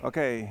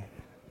Okay.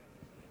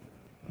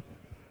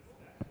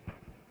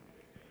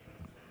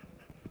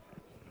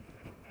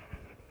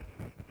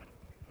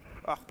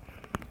 Ah.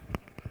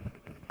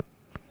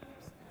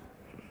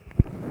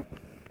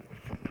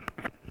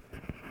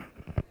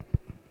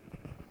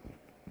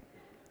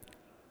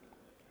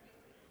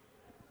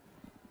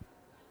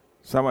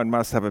 Someone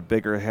must have a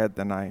bigger head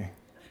than I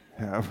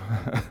have.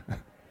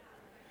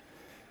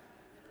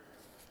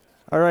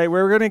 All right,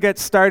 we're going to get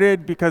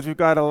started because we've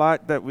got a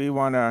lot that we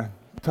want to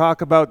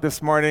talk about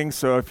this morning.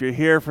 So if you're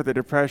here for the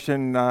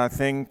depression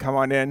thing, come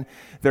on in.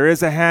 There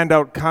is a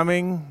handout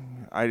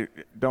coming. I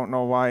don't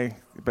know why,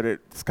 but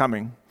it's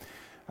coming.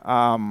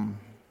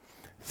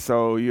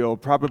 So you'll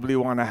probably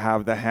want to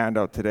have the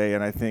handout today,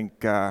 and I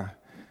think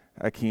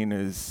Akin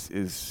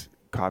is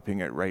copying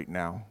it right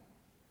now.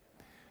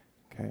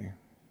 Okay.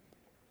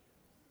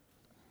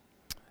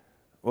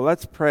 Well,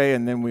 let's pray,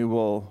 and then we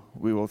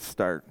will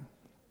start.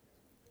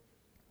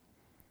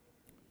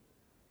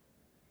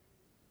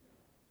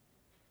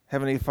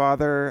 Heavenly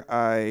Father,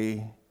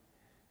 I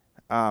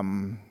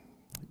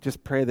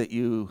just pray that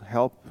you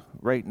help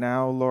right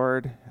now,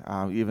 Lord,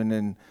 even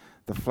in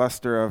the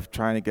fluster of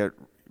trying to get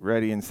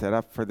ready and set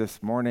up for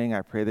this morning.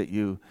 I pray that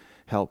you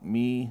help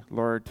me,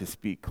 Lord, to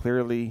speak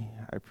clearly.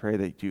 I pray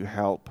that you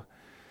help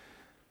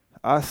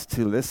us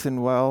to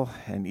listen well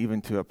and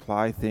even to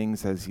apply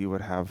things as you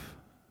would have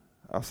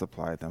us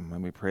apply them.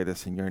 And we pray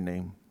this in your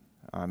name.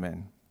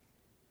 Amen.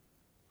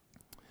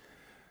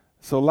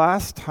 So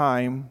last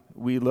time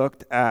we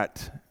looked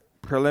at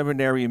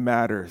preliminary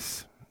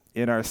matters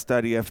in our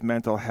study of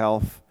mental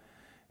health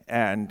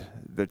and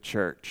the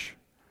church.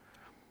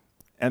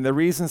 And the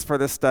reasons for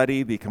the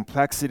study, the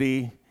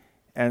complexity,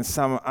 and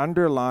some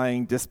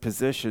underlying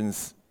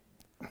dispositions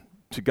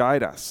to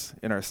guide us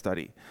in our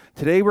study.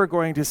 Today we're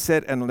going to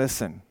sit and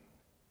listen.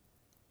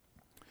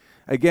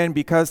 Again,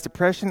 because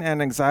depression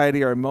and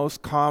anxiety are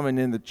most common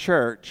in the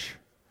church,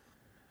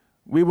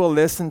 we will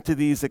listen to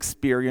these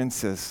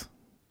experiences.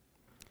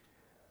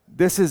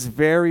 This is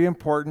very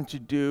important to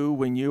do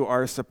when you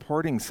are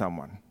supporting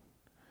someone.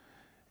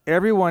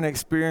 Everyone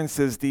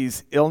experiences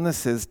these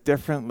illnesses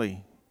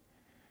differently,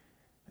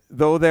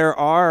 though there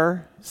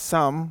are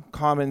some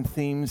common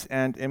themes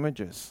and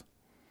images.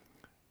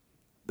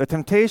 The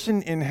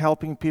temptation in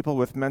helping people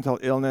with mental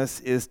illness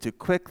is to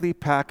quickly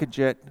package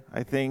it,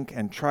 I think,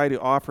 and try to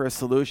offer a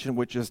solution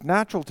which is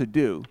natural to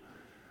do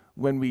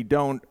when we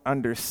don't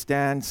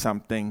understand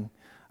something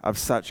of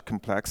such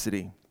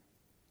complexity.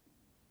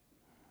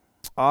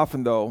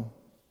 Often, though,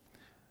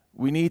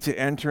 we need to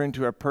enter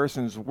into a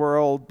person's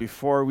world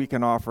before we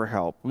can offer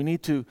help. We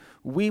need to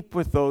weep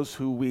with those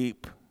who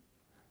weep,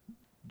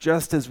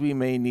 just as we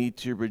may need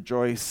to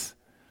rejoice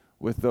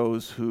with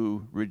those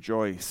who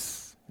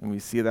rejoice. And we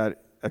see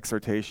that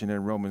exhortation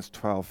in Romans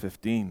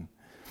 12:15.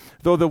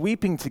 Though the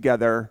weeping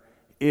together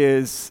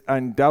is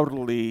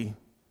undoubtedly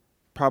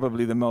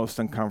probably the most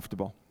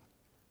uncomfortable.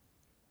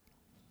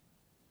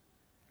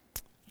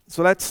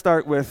 So let's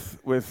start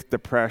with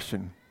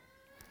depression.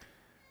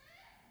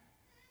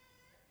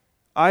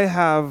 I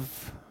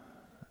have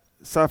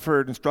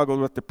suffered and struggled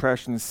with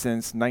depression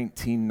since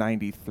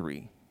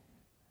 1993.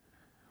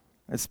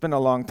 It's been a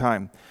long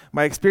time.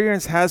 My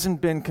experience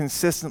hasn't been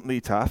consistently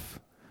tough.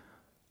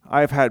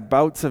 I've had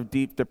bouts of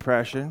deep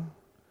depression,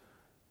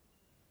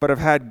 but I've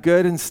had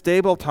good and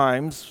stable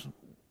times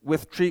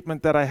with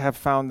treatment that I have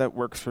found that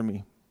works for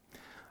me.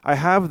 I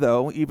have,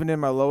 though, even in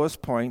my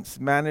lowest points,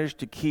 managed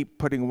to keep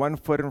putting one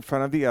foot in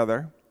front of the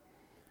other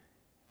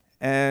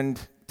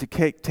and to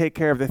take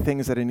care of the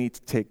things that I need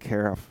to take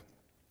care of.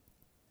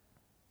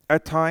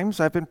 At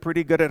times, I've been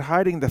pretty good at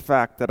hiding the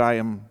fact that I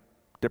am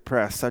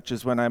depressed, such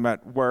as when I'm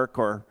at work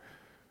or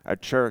at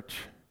church.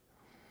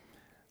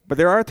 But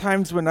there are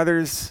times when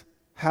others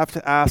have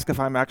to ask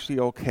if I'm actually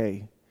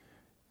okay,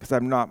 because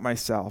I'm not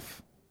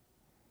myself.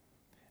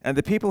 And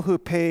the people who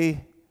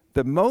pay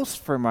the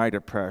most for my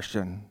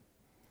depression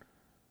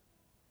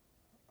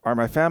are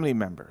my family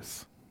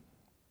members,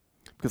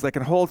 because I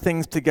can hold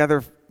things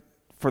together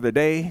for the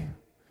day,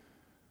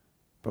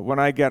 but when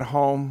I get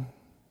home,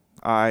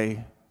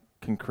 I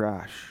can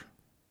crash.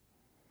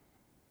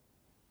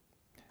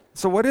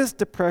 So what is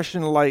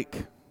depression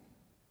like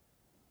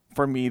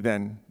for me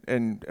then,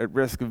 and at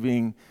risk of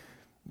being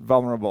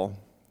vulnerable?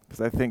 Because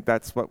I think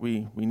that's what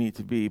we need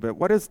to be. But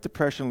what is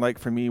depression like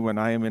for me when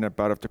I am in a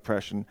bout of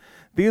depression?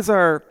 These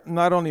are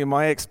not only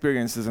my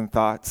experiences and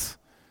thoughts,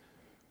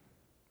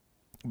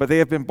 but they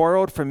have been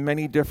borrowed from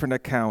many different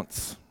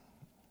accounts.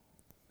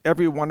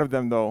 Every one of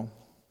them, though,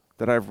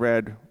 that I've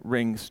read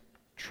rings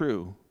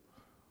true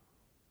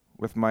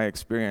with my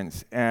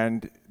experience.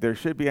 And there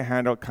should be a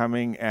handout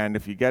coming, and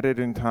if you get it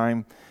in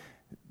time,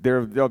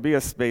 there'll be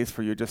a space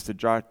for you just to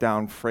jot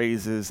down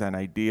phrases and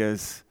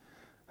ideas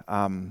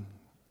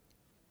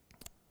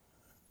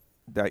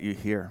that you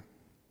hear.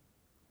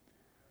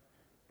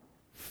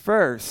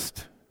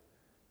 First,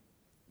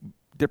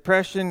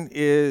 depression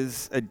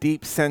is a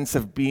deep sense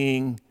of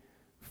being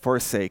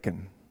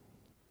forsaken.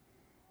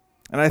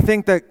 And I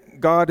think that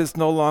God is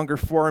no longer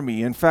for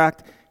me. In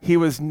fact, He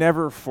was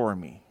never for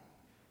me.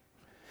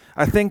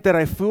 I think that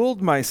I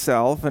fooled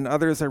myself and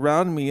others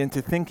around me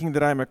into thinking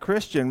that I'm a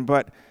Christian,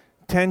 but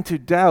tend to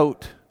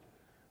doubt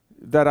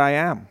that I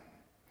am.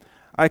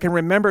 I can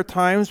remember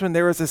times when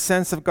there was a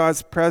sense of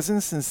God's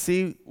presence and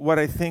see what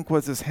I think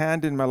was his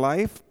hand in my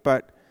life,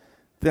 but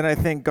then I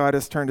think God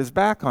has turned his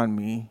back on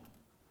me.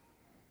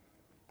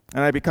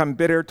 And I become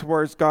bitter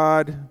towards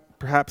God,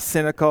 perhaps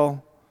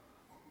cynical.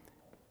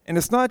 And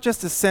it's not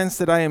just a sense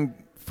that I am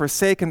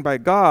forsaken by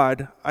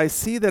God. I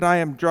see that I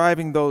am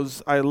driving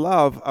those I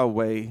love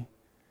away,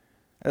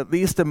 at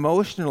least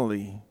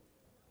emotionally,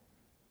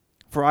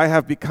 for I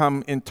have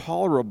become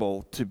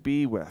intolerable to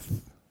be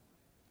with.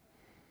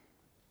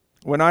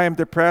 When I am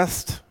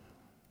depressed,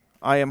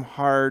 I am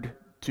hard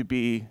to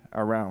be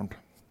around.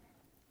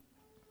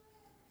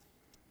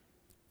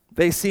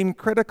 They seem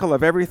critical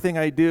of everything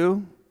I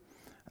do.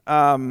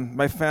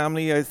 My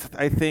family, I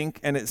think,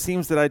 and it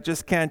seems that I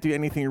just can't do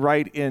anything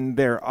right in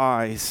their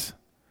eyes.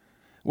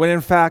 When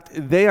in fact,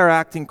 they are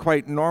acting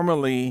quite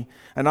normally,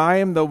 and I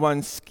am the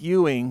one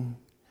skewing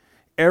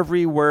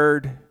every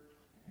word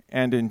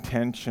and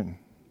intention.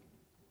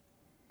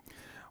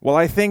 Well,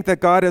 I think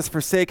that God has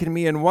forsaken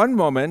me in one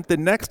moment. The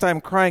next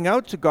I'm crying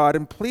out to God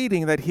and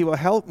pleading that he will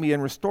help me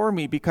and restore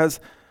me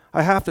because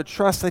I have to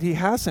trust that he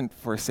hasn't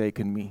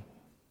forsaken me.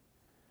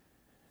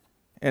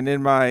 And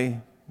in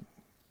my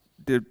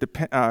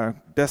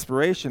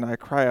desperation, I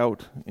cry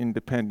out in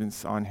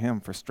dependence on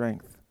him for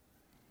strength.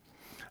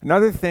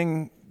 Another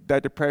thing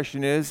that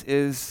depression is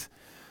it's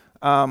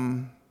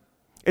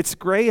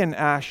gray in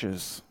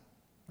ashes.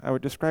 I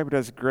would describe it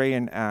as gray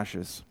in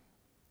ashes.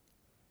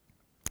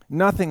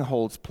 Nothing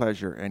holds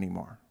pleasure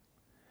anymore.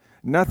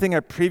 Nothing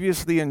I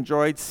previously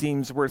enjoyed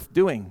seems worth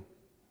doing.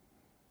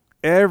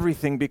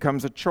 Everything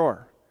becomes a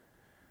chore.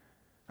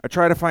 I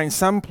try to find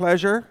some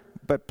pleasure,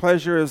 but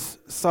pleasure is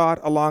sought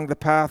along the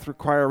path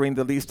requiring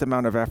the least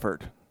amount of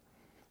effort.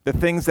 The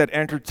things that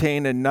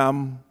entertain and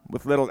numb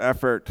with little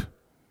effort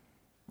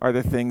are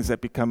the things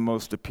that become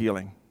most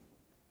appealing.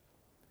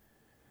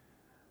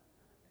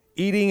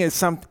 Eating is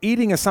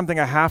something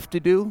I have to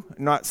do,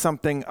 not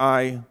something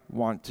I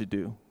want to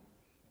do.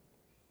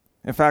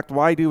 In fact,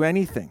 why do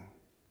anything?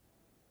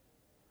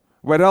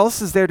 What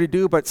else is there to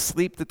do but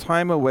sleep the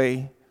time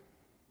away?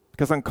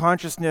 Because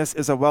unconsciousness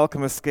is a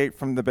welcome escape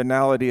from the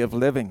banality of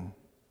living.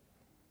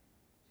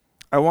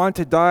 I want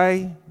to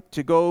die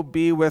to go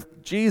be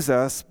with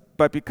Jesus,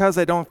 but because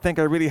I don't think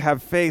I really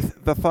have faith,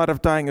 the thought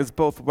of dying is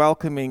both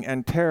welcoming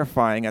and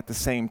terrifying at the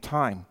same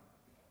time.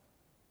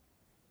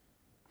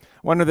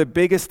 One of the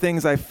biggest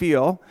things I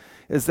feel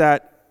is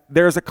that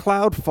there's a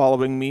cloud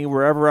following me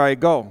wherever I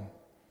go.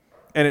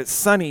 And it's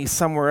sunny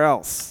somewhere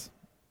else,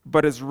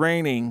 but it's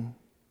raining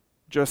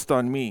just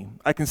on me.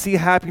 I can see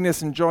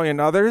happiness and joy in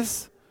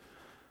others,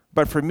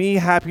 but for me,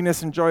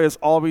 happiness and joy is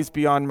always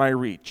beyond my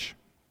reach.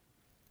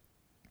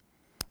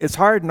 It's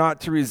hard not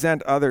to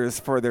resent others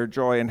for their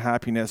joy and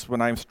happiness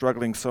when I'm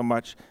struggling so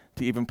much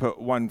to even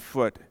put one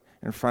foot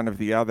in front of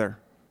the other.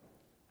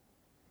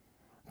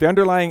 The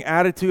underlying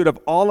attitude of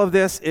all of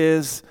this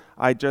is,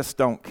 I just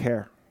don't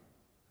care.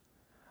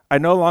 I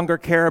no longer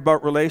care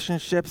about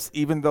relationships,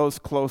 even those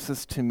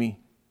closest to me.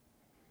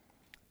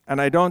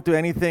 And I don't do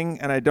anything,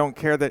 and I don't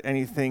care that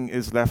anything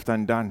is left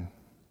undone.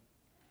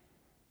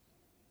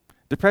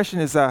 Depression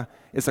is a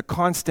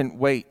constant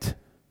weight.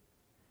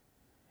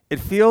 It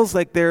feels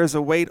like there is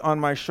a weight on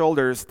my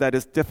shoulders that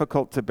is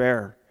difficult to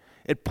bear.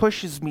 It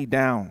pushes me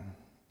down.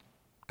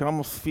 You can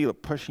almost feel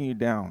it pushing you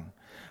down.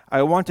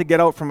 I want to get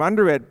out from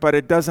under it, but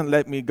it doesn't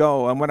let me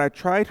go. And when I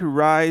try to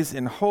rise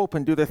in hope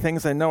and do the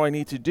things I know I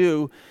need to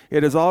do,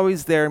 it is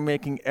always there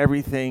making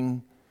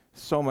everything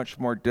so much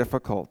more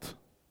difficult.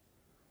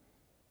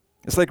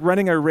 It's like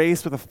running a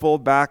race with a full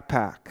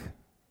backpack.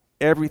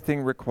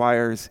 Everything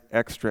requires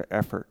extra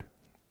effort.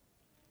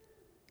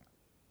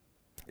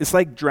 It's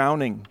like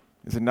drowning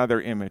is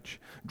another image.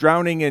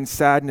 Drowning in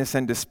sadness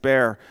and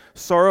despair.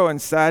 Sorrow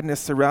and sadness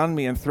surround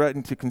me and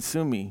threaten to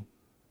consume me.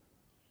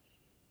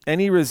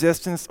 Any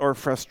resistance or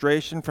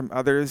frustration from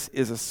others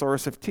is a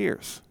source of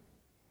tears.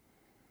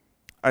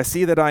 I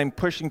see that I'm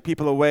pushing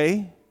people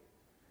away,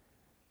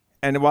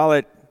 and while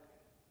it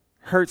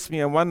hurts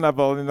me on one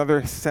level, in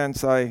another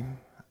sense, I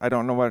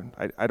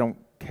don't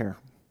care.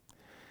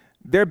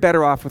 They're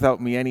better off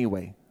without me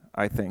anyway,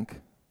 I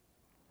think.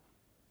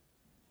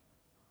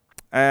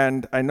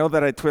 And I know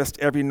that I twist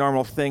every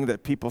normal thing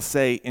that people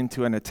say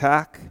into an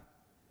attack,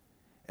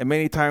 and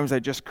many times I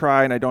just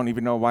cry and I don't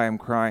even know why I'm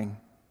crying.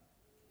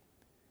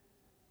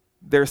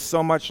 There's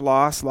so much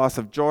loss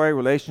of joy,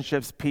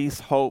 relationships, peace,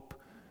 hope,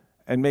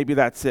 and maybe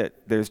that's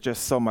it. There's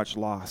just so much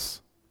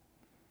loss.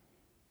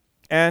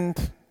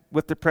 And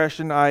with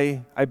depression,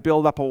 I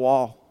build up a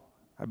wall.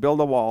 I build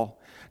a wall.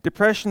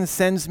 Depression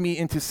sends me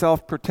into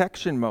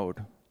self-protection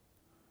mode.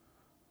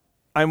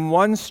 I'm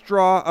one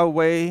straw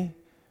away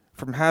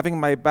from having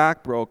my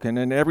back broken,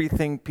 and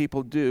everything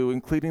people do,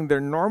 including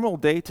their normal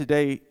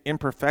day-to-day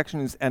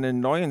imperfections and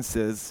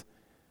annoyances,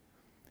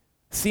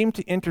 seem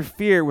to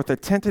interfere with the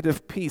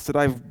tentative peace that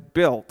I've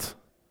built,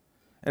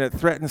 and it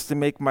threatens to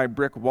make my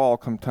brick wall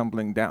come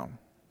tumbling down.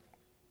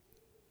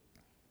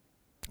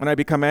 And I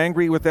become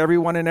angry with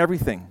everyone and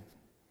everything.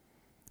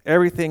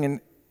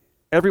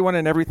 Everyone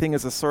and everything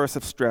is a source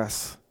of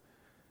stress.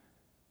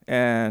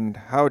 And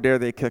how dare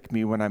they kick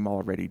me when I'm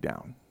already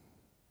down?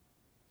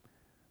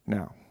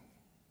 Now,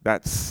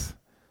 that's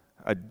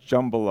a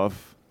jumble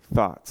of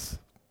thoughts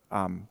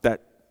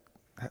that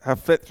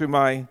have fit through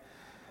my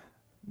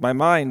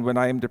mind when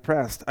I am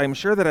depressed. I'm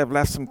sure that I've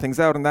left some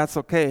things out, and that's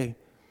okay.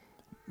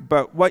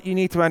 But what you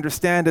need to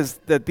understand is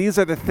that these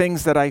are the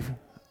things that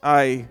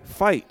I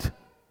fight.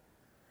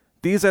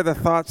 These are the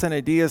thoughts and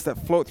ideas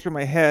that float through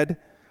my head.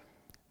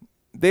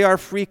 They are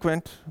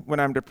frequent when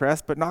I'm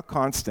depressed, but not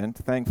constant,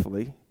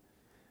 thankfully.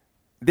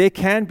 They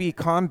can be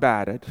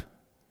combated,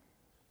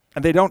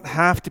 and they don't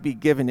have to be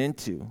given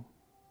into.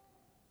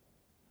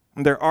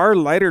 And there are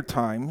lighter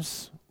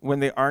times when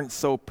they aren't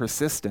so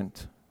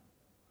persistent.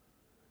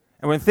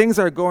 And when things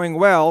are going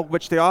well,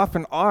 which they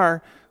often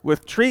are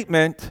with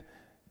treatment,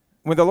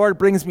 when the Lord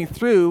brings me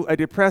through a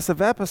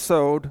depressive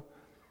episode,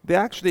 they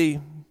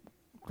actually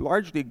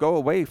largely go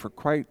away for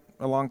quite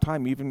a long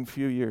time, even a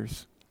few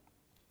years.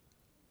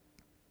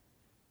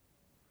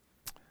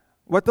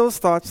 What those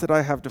thoughts that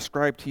I have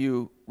described to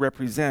you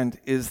represent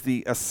is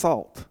the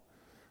assault.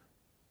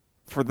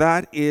 For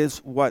that is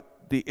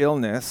what the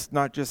illness,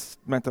 not just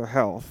mental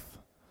ill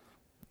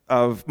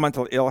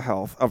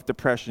health, of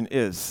depression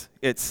is.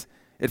 It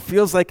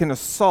feels like an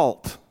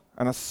assault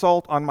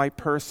on my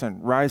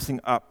person rising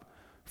up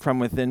from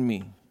within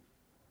me.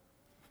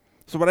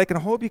 So what I can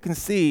hope you can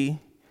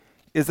see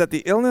is that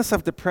the illness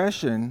of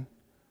depression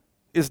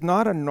is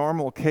not a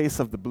normal case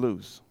of the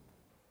blues.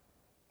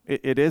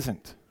 It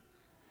isn't.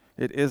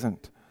 It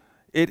isn't.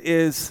 It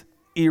is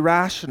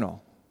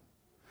irrational,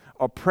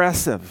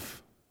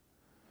 oppressive,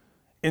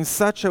 in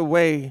such a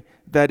way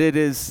that it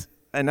is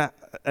an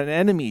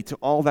enemy to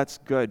all that's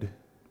good.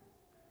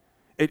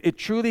 It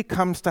truly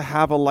comes to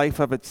have a life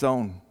of its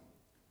own,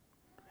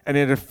 and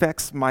it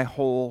affects my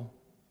whole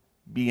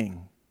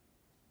being.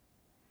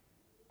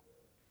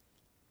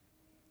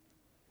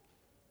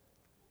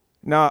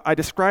 Now, I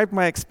described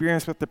my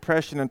experience with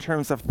depression in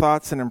terms of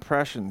thoughts and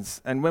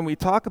impressions. And when we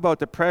talk about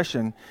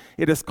depression,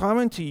 it is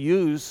common to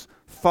use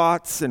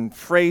thoughts and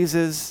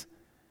phrases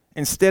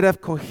instead of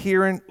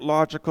coherent,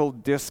 logical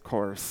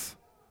discourse.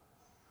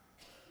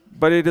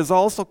 But it is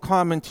also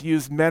common to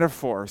use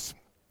metaphors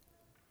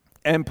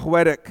and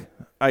poetic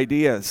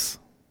ideas.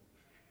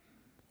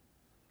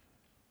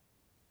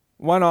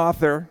 One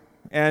author,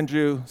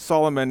 Andrew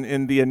Solomon,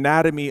 in The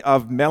Anatomy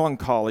of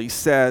Melancholy,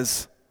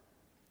 says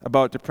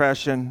about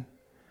depression,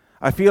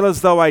 "I feel as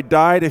though I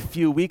died a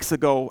few weeks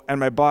ago and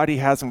my body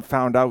hasn't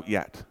found out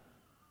yet."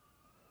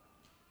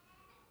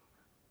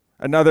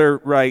 Another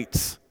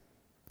writes,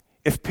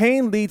 "If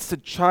pain leads to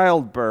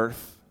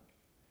childbirth,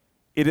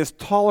 it is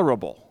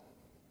tolerable.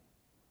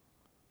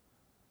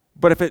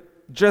 But if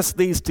it just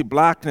leads to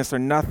blackness or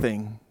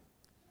nothing,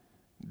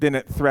 then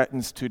it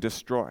threatens to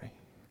destroy."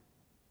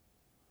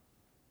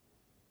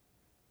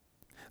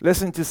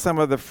 Listen to some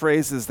of the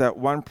phrases that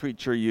one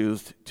preacher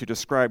used to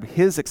describe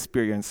his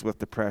experience with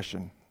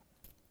depression.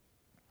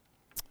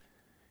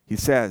 He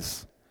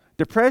says,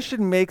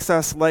 "Depression makes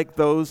us like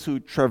those who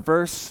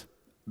traverse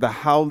the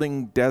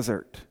howling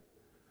desert.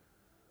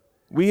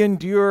 We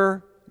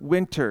endure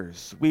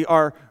winters. We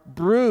are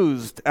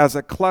bruised as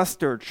a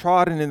cluster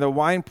trodden in the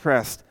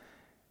winepress,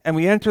 and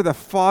we enter the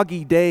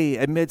foggy day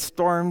amid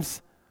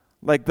storms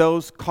like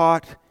those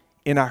caught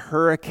in a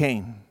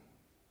hurricane.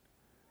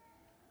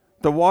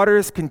 The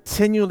waters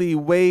continually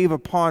wave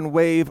upon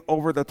wave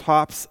over the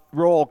tops,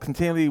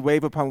 continually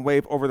wave upon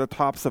wave over the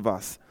tops of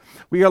us.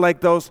 We are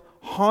like those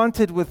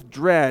haunted with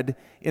dread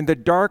in the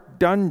dark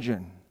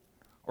dungeon,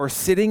 or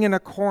sitting in a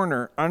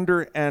corner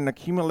under an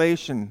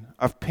accumulation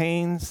of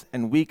pains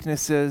and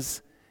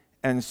weaknesses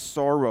and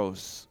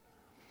sorrows.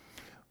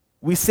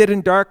 We sit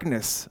in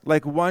darkness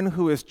like one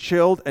who is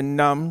chilled and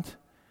numbed,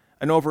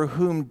 and over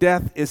whom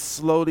death is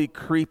slowly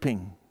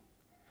creeping.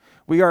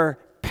 We are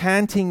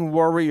panting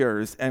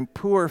warriors and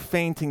poor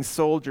fainting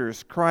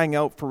soldiers crying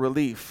out for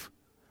relief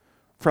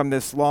from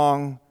this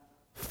long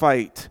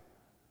fight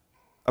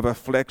of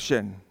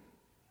affliction."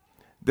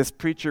 This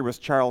preacher was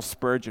Charles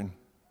Spurgeon.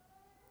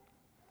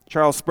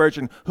 Charles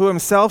Spurgeon, who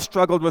himself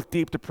struggled with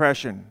deep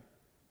depression.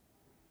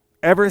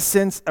 Ever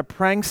since a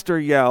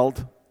prankster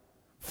yelled,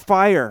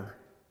 "Fire!"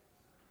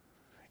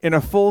 in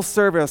a full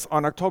service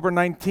on October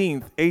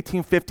 19th,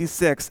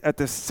 1856 at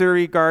the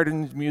Surrey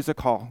Gardens Music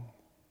Hall.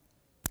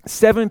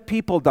 7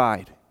 people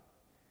died,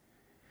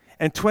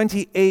 and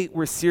 28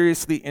 were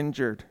seriously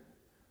injured.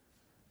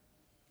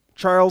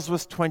 Charles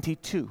was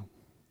 22,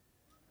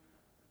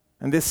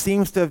 and this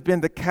seems to have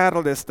been the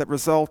catalyst that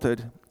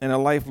resulted in a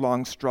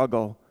lifelong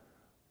struggle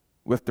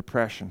with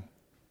depression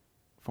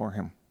for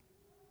him.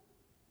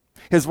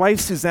 His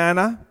wife,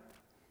 Susanna,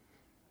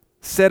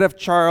 said of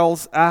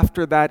Charles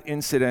after that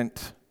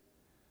incident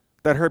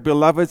that her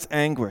beloved's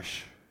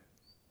anguish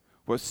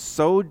was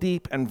so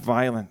deep and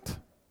violent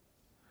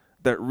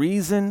that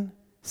reason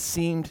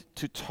seemed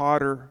to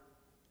totter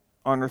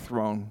on her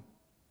throne,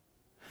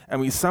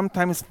 and we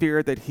sometimes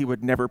feared that he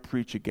would never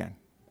preach again.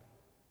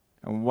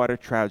 And what a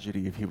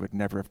tragedy if he would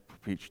never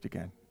have preached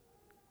again.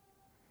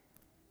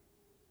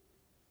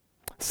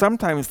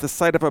 Sometimes the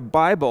sight of a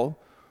Bible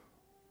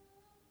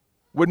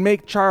would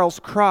make Charles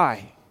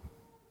cry.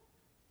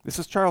 This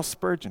is Charles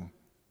Spurgeon.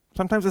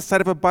 Sometimes the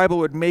sight of a Bible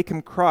would make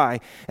him cry,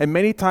 and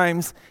many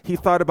times he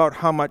thought about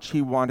how much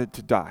he wanted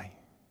to die.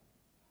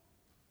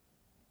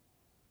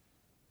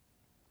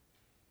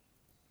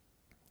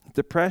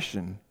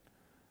 Depression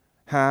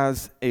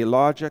has a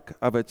logic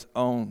of its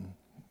own,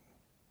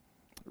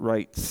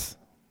 writes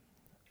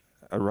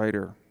a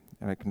writer,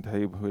 and I can tell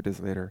you who it is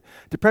later.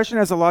 Depression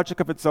has a logic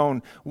of its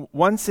own.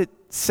 Once it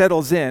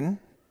settles in,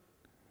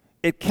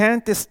 it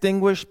can't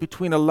distinguish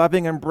between a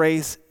loving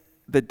embrace,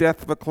 the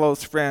death of a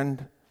close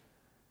friend,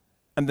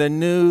 and the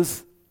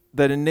news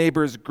that a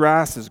neighbor's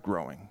grass is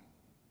growing.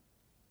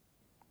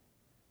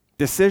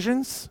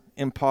 Decisions?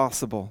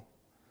 Impossible.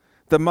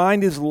 The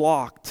mind is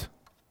locked.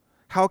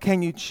 How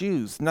can you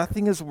choose?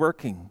 Nothing is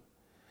working.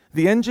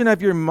 The engine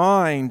of your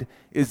mind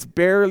is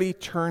barely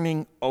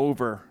turning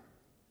over.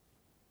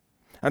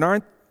 And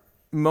aren't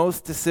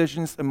most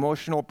decisions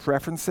emotional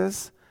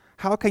preferences?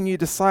 How can you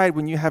decide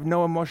when you have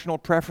no emotional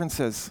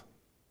preferences?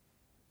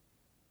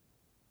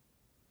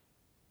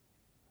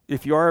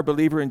 If you are a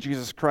believer in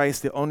Jesus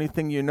Christ, the only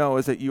thing you know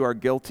is that you are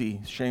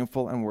guilty,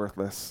 shameful, and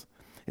worthless.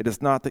 It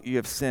is not that you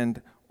have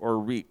sinned or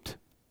reaped.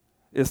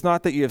 It is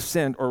not that you have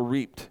sinned or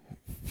reaped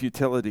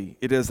futility.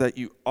 It is that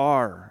you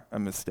are a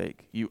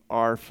mistake. You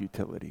are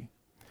futility.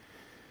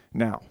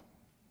 Now,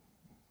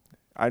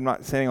 I'm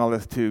not saying all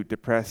this to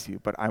depress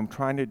you, but I'm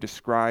trying to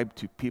describe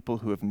to people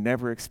who have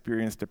never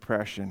experienced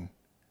depression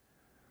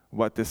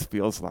what this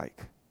feels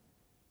like.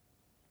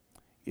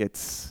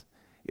 It's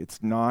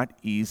not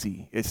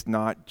easy. It's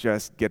not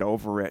just get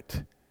over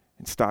it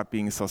and stop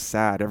being so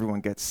sad.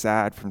 Everyone gets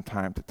sad from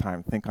time to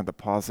time. Think on the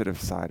positive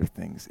side of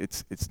things.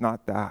 It's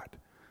not that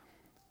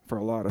for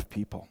a lot of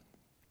people.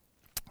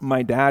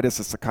 My dad is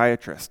a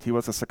psychiatrist. He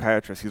was a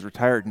psychiatrist. He's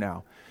retired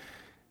now.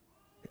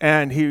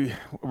 And he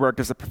worked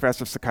as a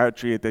professor of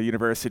psychiatry at the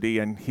university,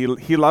 and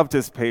he loved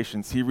his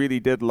patients. He really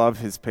did love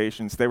his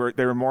patients. They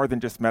were more than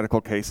just medical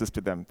cases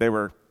to them.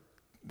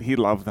 He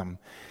loved them.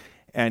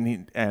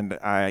 And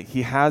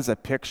he has a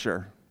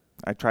picture.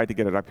 I tried to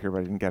get it up here, but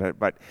I didn't get it.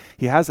 But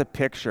he has a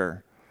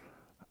picture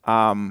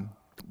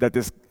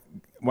that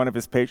one of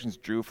his patients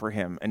drew for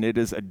him, and it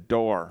is a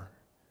door.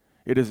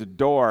 It is a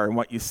door, and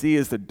what you see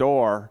is the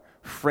door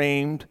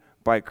framed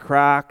by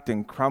cracked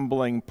and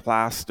crumbling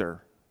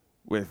plaster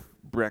with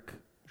brick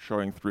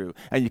showing through.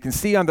 And you can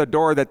see on the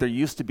door that there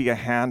used to be a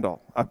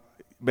handle,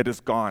 but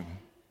it's gone.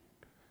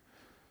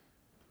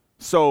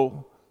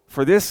 So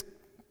for this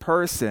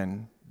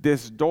person,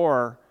 this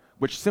door,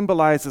 which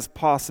symbolizes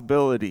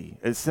possibility,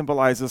 it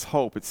symbolizes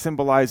hope, it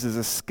symbolizes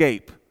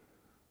escape,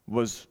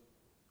 was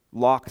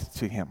locked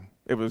to him.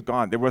 It was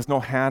gone. There was no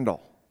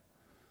handle.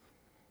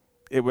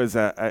 It was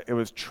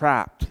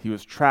trapped. He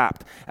was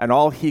trapped, and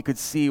all he could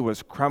see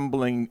was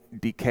crumbling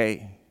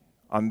decay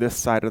on this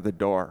side of the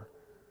door.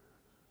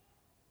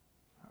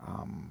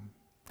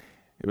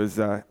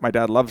 My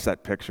dad loves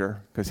that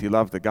picture because he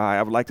loved the guy.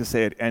 I would like to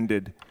say it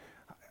ended.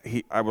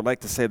 I would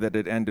like to say that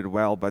it ended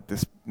well, but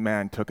this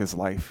man took his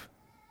life,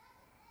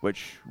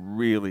 which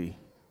really,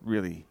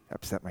 really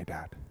upset my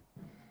dad.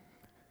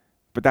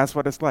 But that's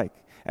what it's like.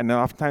 And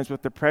oftentimes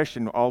with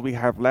depression, all we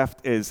have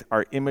left is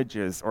our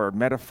images or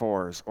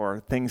metaphors or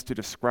things to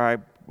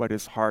describe what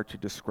is hard to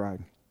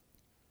describe.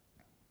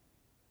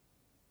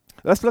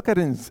 Let's look at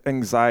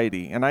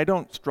anxiety. And I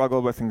don't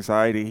struggle with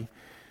anxiety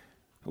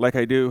like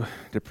I do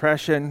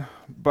depression,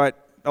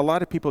 but a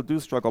lot of people do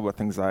struggle with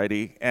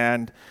anxiety.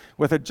 And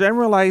with a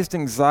generalized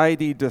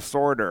anxiety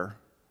disorder,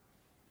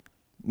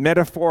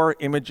 metaphor,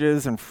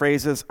 images, and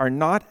phrases are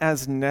not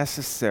as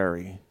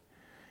necessary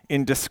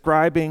in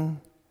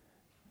describing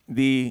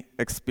the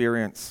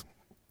experience.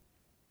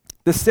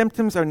 The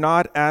symptoms are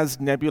not as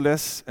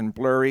nebulous and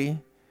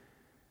blurry,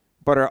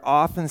 but are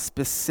often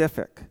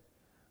specific,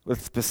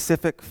 with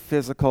specific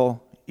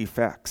physical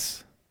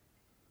effects.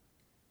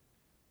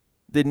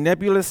 The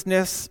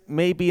nebulousness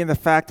may be in the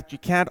fact that you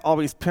can't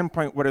always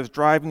pinpoint what is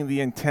driving the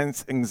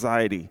intense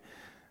anxiety,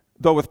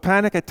 though with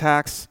panic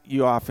attacks,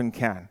 you often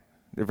can.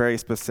 They're very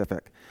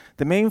specific.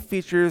 The main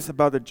features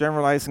about the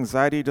generalized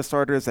anxiety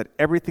disorder is that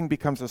everything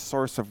becomes a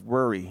source of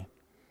worry,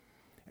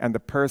 and the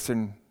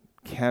person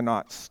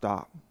cannot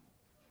stop.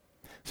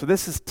 So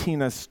this is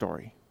Tina's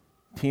story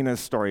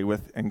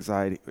with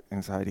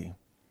anxiety.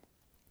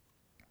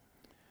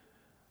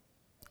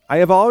 I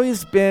have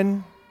always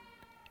been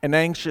an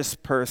anxious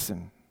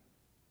person.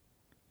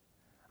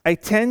 I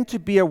tend to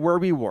be a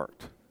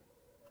worrywart.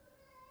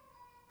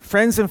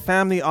 Friends and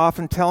family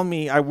often tell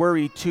me I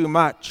worry too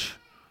much.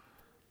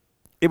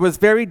 It was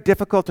very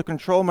difficult to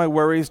control my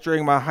worries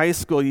during my high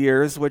school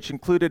years, which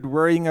included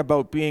worrying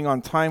about being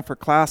on time for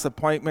class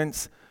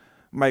appointments,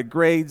 my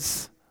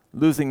grades,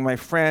 losing my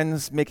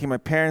friends, making my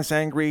parents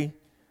angry,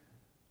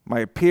 my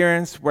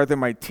appearance, whether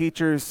my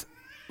teachers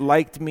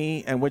liked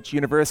me, and which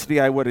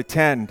university I would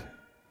attend.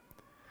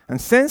 And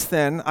since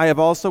then, I have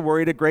also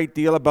worried a great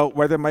deal about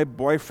whether my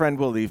boyfriend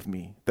will leave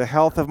me, the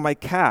health of my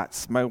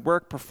cats, my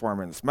work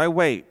performance, my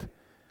weight,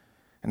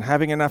 and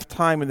having enough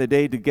time in the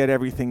day to get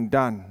everything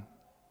done.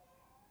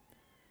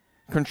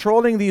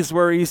 Controlling these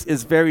worries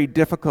is very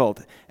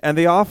difficult, and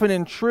they often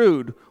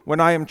intrude when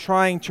I am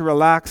trying to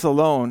relax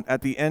alone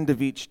at the end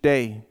of each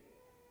day,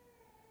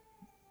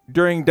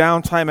 during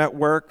downtime at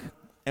work,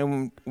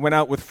 and when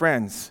out with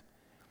friends.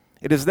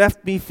 It has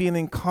left me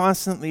feeling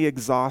constantly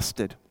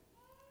exhausted.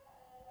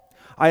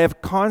 I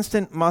have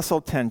constant muscle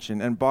tension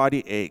and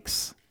body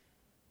aches.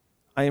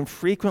 I am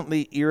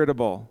frequently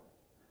irritable.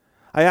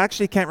 I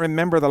actually can't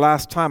remember the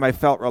last time I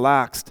felt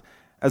relaxed,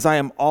 as I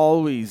am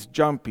always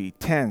jumpy,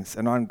 tense,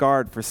 and on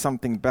guard for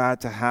something bad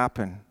to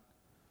happen.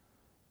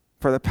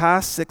 For the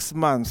past 6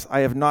 months, I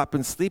have not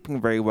been sleeping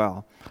very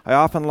well. I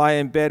often lie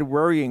in bed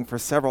worrying for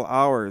several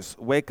hours,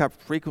 wake up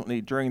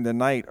frequently during the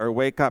night, or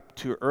wake up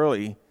too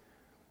early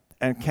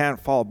and can't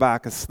fall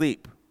back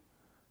asleep.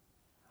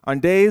 On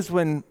days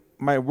when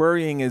my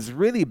worrying is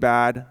really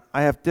bad,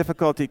 I have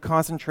difficulty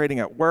concentrating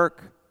at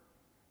work,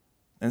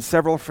 and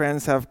several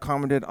friends have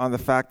commented on the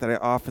fact that I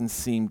often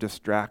seem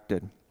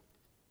distracted.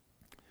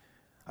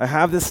 I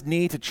have this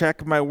need to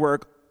check my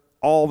work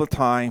all the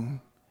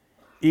time,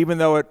 even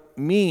though it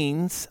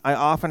means I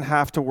often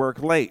have to work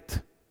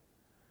late.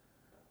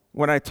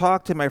 When I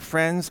talk to my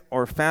friends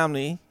or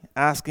family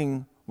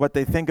asking what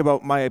they think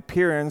about my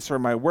appearance or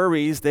my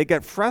worries, they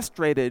get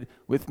frustrated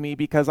with me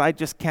because I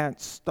just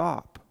can't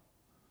stop.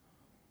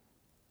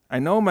 I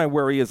know my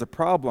worry is a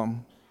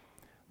problem,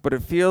 but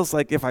it feels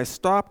like if I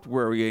stopped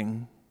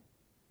worrying,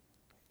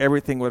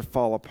 everything would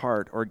fall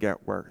apart or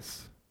get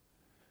worse.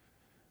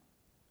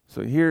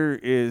 So here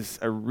is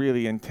a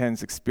really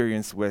intense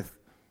experience with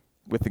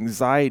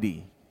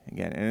anxiety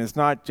again, and it's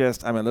not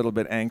just I'm a little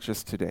bit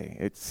anxious today.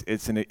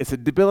 It's a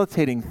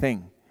debilitating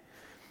thing.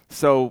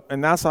 So,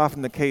 and that's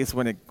often the case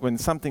when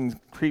something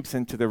creeps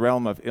into the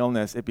realm of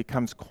illness, it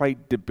becomes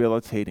quite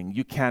debilitating.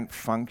 You can't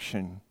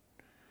function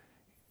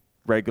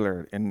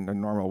regular in a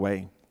normal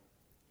way.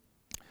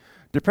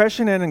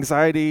 Depression and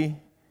anxiety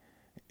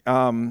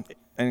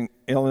and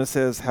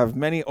illnesses have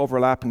many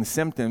overlapping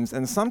symptoms,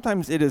 and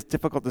sometimes it is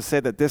difficult to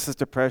say that this is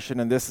depression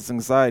and this is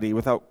anxiety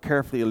without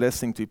carefully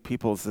listening to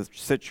people's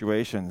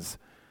situations.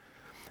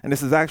 And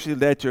this has actually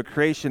led to a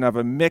creation of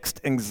a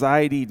mixed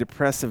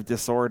anxiety-depressive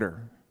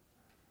disorder.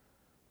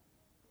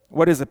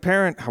 What is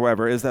apparent,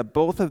 however, is that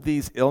both of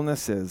these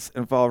illnesses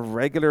involve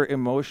regular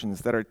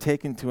emotions that are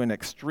taken to an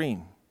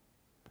extreme,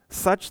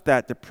 such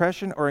that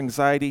depression or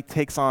anxiety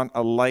takes on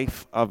a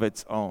life of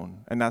its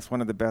own. And that's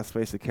one of the best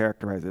ways to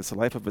characterize it. It's a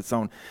life of its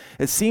own.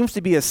 It seems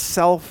to be a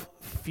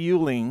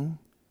self-fueling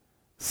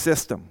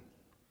system.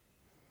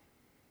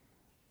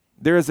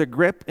 There is a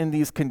grip in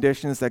these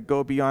conditions that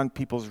go beyond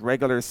people's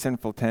regular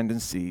sinful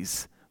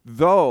tendencies,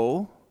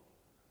 though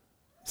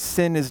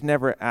sin is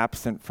never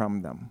absent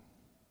from them.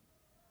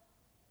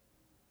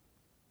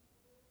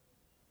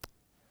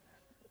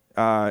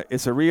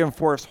 It's a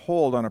reinforced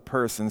hold on a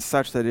person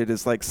such that it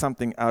is like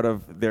something out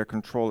of their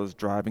control is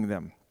driving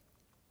them.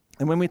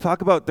 And when we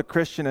talk about the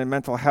Christian and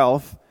mental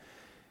health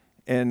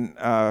in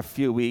a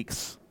few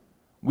weeks,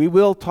 we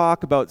will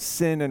talk about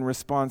sin and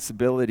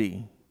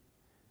responsibility.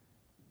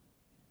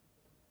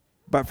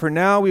 But for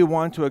now, we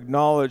want to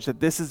acknowledge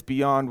that this is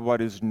beyond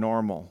what is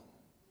normal.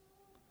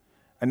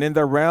 And in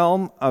the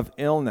realm of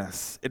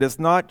illness, it is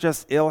not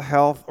just ill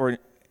health or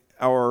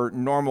our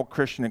normal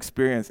Christian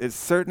experience. It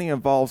certainly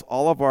involves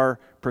all of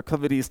our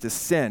proclivities to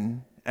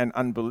sin and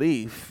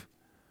unbelief,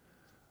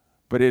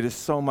 but it is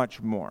so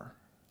much more.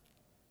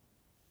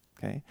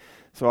 Okay?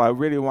 So I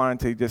really wanted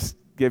to just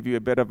give you a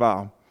bit of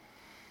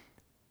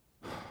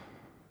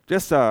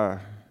to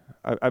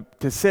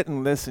sit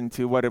and listen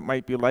to what it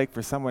might be like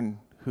for someone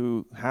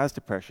who has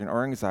depression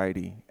or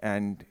anxiety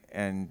and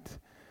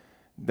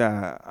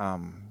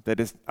that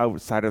is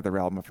outside of the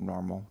realm of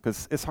normal.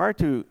 Because it's hard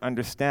to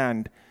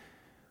understand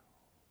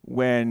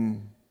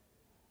when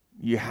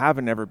you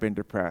haven't ever been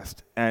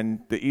depressed. And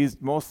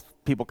most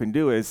people can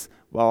do is,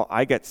 well,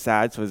 I get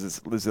sad, so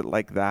is it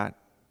like that?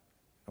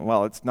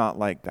 Well, it's not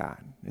like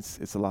that.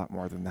 It's a lot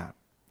more than that.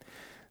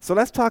 So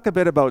let's talk a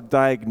bit about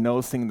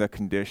diagnosing the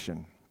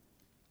condition.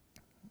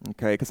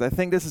 Okay, because I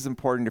think this is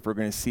important if we're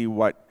going to see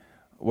what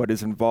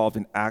is involved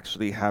in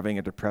actually having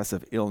a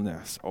depressive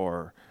illness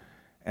or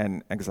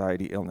an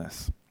anxiety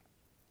illness.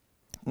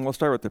 And we'll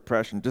start with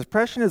depression.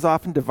 Depression is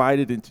often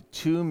divided into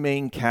two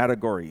main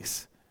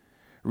categories: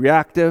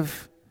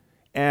 reactive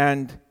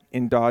and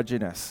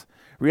endogenous.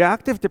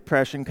 Reactive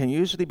depression can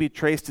usually be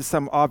traced to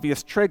some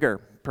obvious trigger,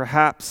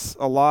 perhaps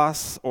a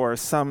loss or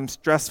some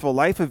stressful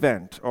life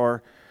event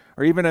or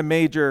even a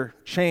major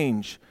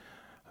change.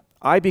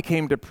 I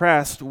became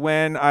depressed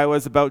when I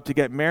was about to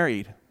get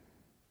married,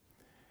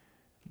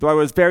 though I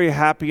was very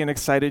happy and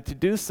excited to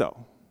do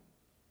so.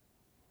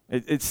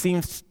 It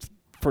seems,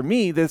 for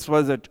me, this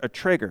was a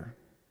trigger.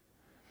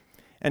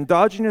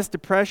 Endogenous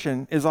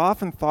depression is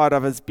often thought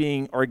of as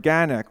being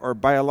organic or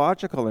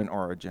biological in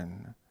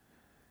origin.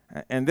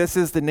 And this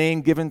is the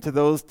name given to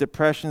those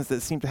depressions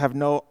that seem to have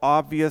no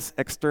obvious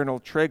external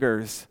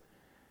triggers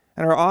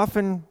and are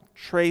often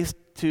traced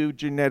to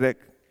genetic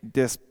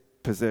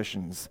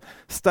dispositions.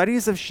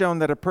 Studies have shown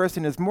that a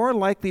person is more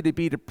likely to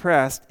be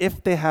depressed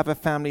if they have a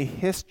family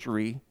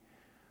history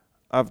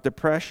of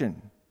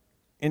depression,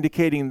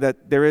 indicating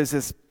that there is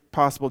this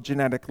possible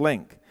genetic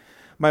link.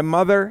 My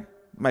mother,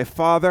 my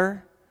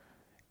father,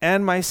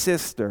 and my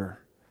sister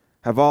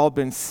have all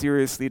been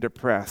seriously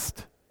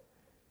depressed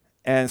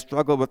and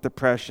struggled with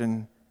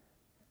depression,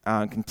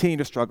 continue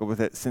to struggle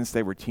with it since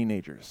they were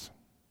teenagers.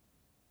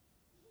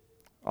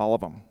 All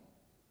of them.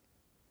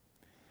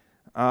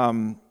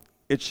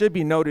 It should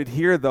be noted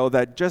here, though,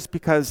 that just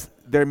because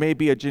there may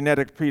be a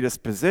genetic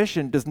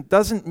predisposition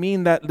doesn't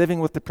mean that living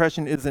with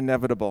depression is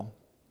inevitable.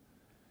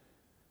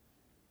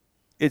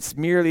 It's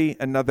merely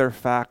another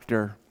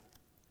factor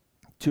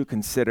to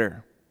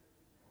consider.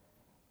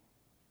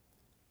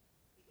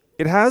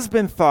 It has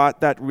been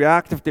thought that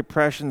reactive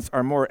depressions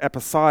are more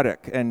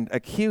episodic and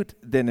acute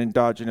than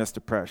endogenous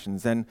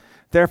depressions, and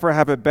therefore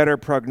have a better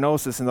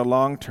prognosis in the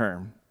long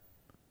term.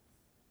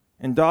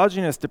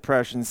 Endogenous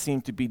depressions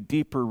seem to be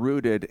deeper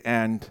rooted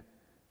and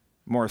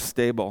more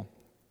stable.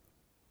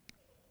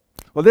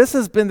 Well, this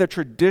has been the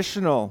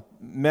traditional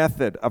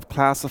method of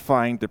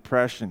classifying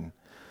depression,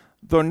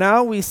 though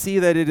now we see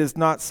that it is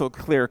not so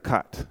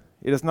clear-cut.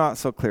 It is not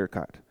so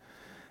clear-cut.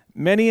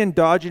 Many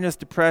endogenous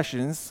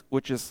depressions,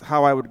 which is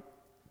how I would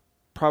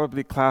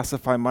probably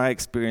classify my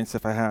experience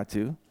if I had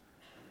to,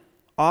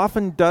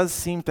 often does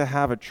seem to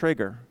have a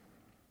trigger.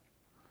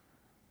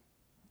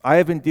 I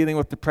have been dealing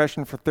with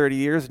depression for 30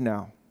 years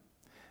now.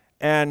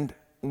 And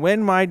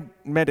when my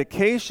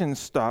medication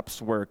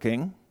stops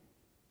working,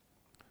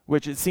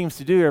 which it seems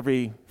to do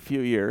every few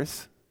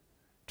years,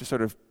 just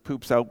sort of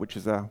poops out, which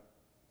is a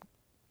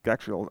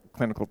actual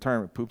clinical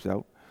term, it poops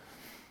out,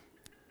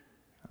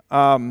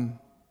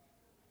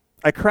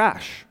 I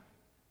crash.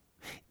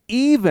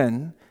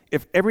 Even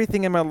if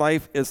everything in my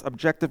life is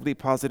objectively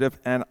positive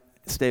and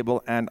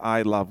stable and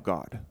I love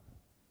God.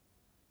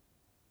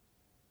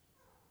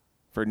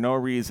 For no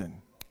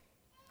reason,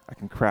 I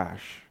can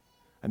crash,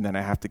 and then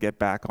I have to get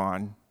back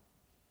on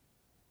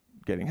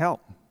getting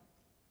help.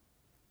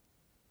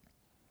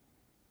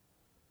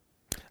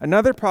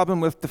 Another problem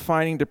with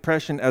defining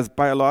depression as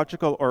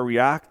biological or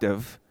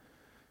reactive,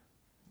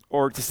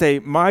 or to say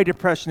my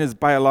depression is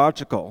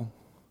biological,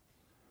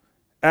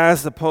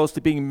 as opposed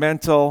to being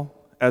mental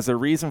as a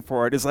reason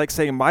for it, is like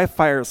saying my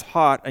fire is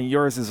hot and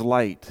yours is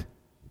light.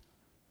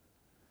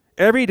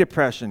 Every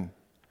depression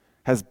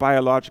has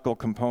biological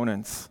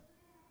components.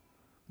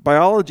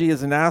 Biology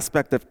is an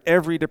aspect of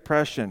every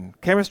depression.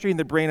 Chemistry in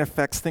the brain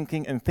affects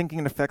thinking, and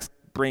thinking affects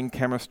brain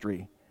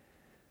chemistry.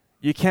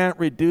 You can't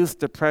reduce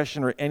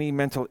depression or any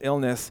mental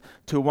illness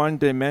to one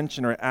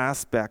dimension or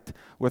aspect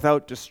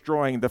without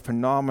destroying the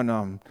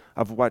phenomenon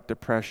of what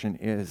depression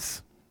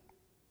is.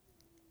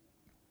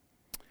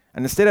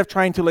 And instead of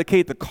trying to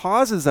locate the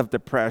causes of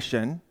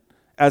depression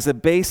as a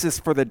basis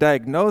for the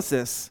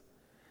diagnosis,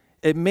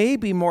 it may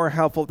be more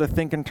helpful to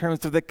think in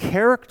terms of the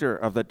character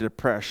of the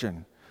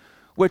depression,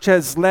 which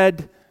has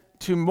led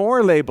to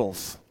more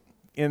labels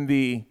in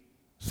the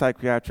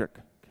psychiatric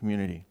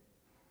community.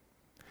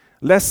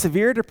 Less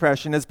severe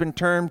depression has been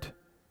termed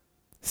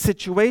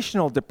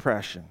situational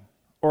depression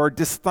or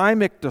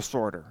dysthymic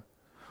disorder,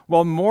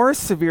 while more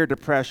severe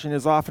depression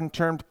is often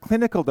termed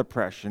clinical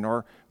depression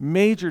or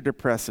major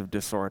depressive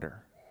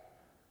disorder.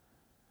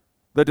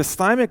 The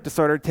dysthymic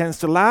disorder tends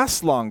to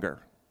last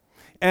longer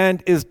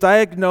and is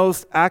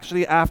diagnosed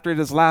actually after it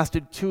has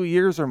lasted 2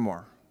 years or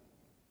more.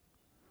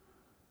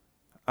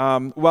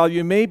 While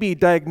you may be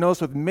diagnosed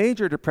with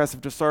major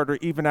depressive disorder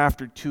even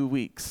after 2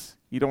 weeks,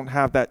 you don't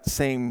have that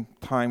same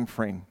time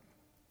frame.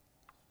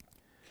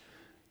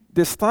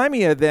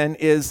 Dysthymia then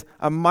is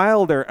a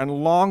milder and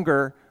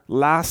longer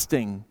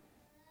lasting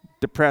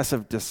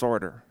depressive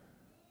disorder.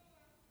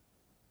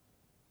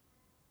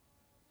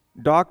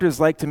 Doctors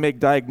like to make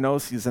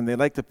diagnoses and they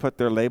like to put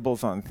their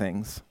labels on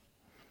things.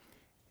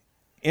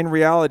 In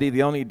reality,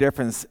 the only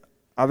difference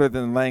other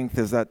than length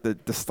is that the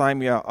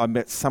dysthymia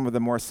omits some of the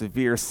more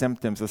severe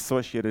symptoms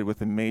associated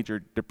with a major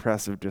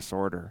depressive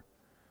disorder.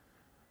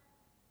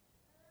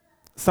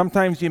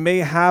 Sometimes you may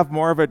have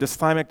more of a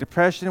dysthymic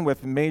depression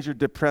with major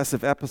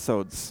depressive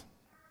episodes.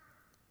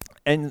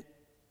 And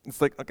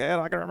it's like, okay, I'm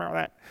not going to remember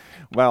that.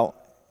 Well,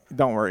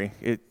 don't worry.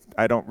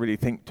 I don't really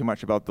think too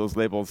much about those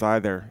labels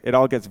either. It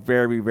all gets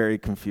very, very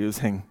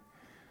confusing.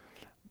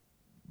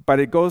 But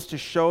it goes to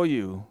show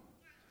you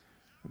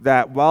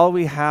that while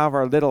we have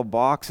our little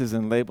boxes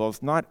and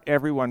labels, not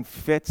everyone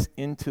fits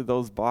into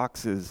those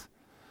boxes.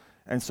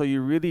 And so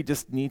you really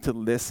just need to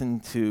listen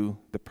to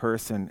the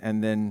person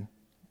and then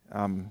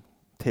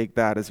take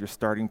that as your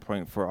starting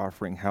point for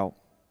offering help.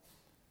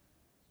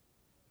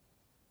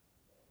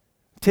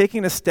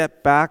 Taking a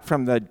step back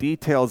from the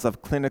details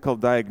of clinical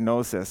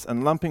diagnosis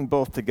and lumping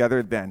both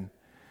together then,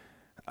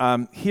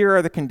 here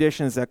are the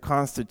conditions that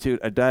constitute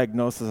a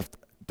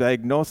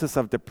diagnosis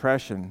of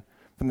depression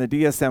from the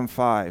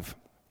DSM-5.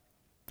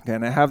 Okay,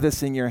 and I have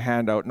this in your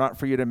handout, not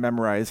for you to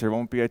memorize. There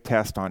won't be a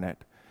test on it,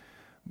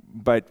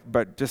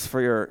 but just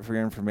for your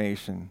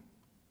information.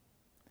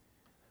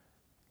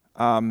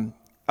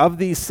 Of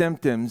these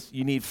symptoms,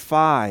 you need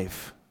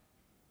 5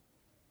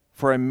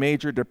 for a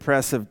major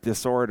depressive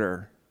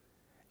disorder,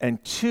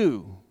 and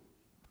 2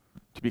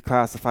 to be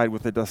classified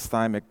with a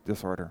dysthymic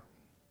disorder.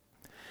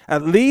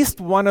 At least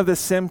one of the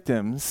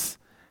symptoms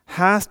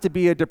has to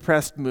be a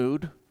depressed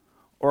mood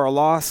or a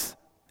loss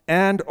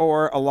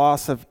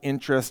of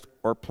interest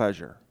or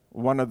pleasure.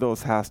 One of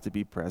those has to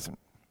be present.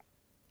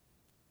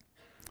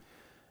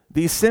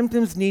 These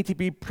symptoms need to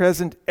be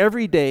present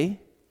every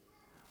day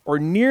or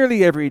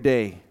nearly every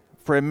day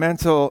for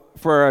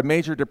a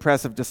major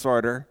depressive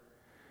disorder,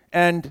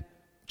 and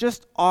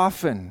just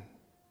often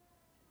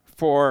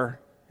for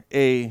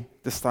a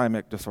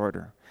dysthymic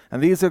disorder.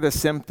 And these are the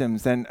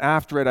symptoms, and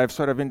after it I've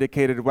sort of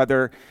indicated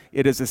whether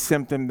it is a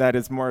symptom that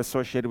is more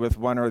associated with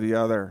one or the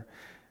other.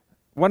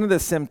 One of the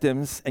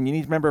symptoms, and you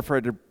need to remember for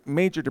a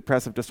major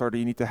depressive disorder,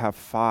 you need to have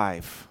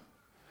 5.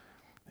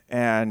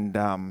 And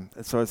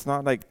so it's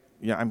not like,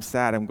 I'm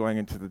sad, I'm going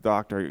into the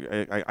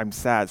doctor, I'm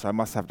sad, so I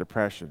must have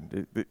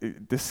depression.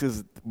 This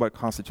is what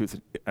constitutes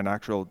an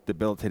actual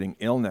debilitating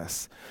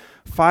illness.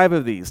 5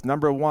 of these.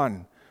 Number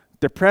 1,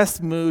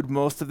 depressed mood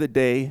most of the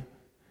day,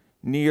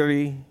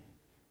 nearly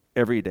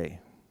every day.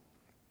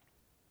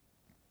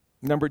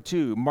 Number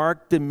 2,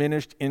 marked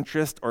diminished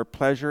interest or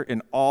pleasure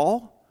in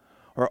all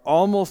or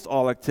almost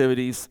all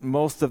activities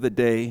most of the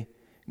day,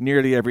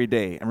 nearly every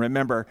day. And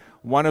remember,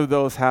 one of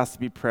those has to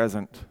be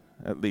present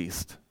at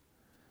least.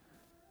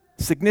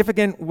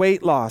 Significant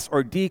weight loss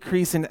or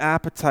decrease in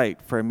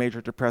appetite for a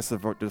major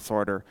depressive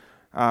disorder,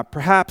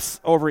 perhaps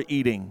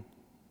overeating,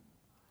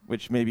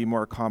 which may be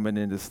more common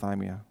in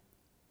dysthymia.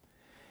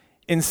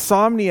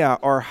 Insomnia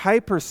or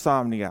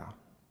hypersomnia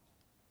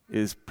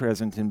is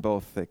present in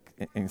both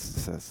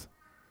instances.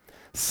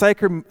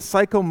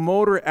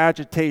 Psychomotor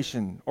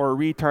agitation or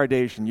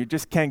retardation, you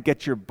just can't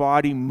get your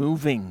body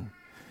moving,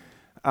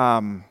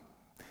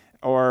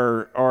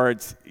 or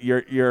it's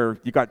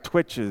you got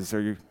twitches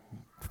or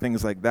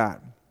things like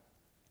that.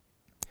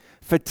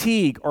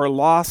 Fatigue or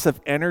loss of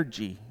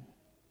energy,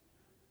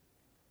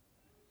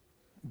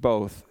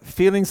 both.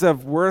 Feelings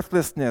of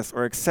worthlessness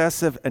or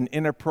excessive and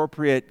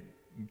inappropriate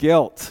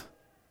guilt,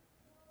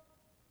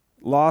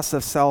 loss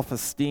of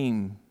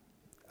self-esteem.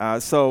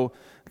 So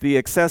the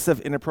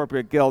excessive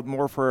inappropriate guilt,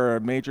 more for a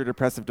major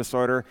depressive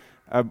disorder,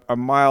 a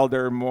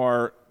milder,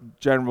 more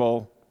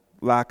general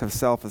lack of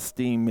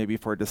self-esteem, maybe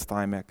for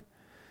dysthymic.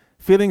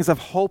 Feelings of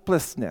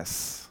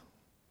hopelessness,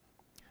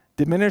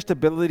 diminished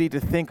ability to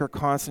think or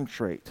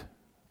concentrate,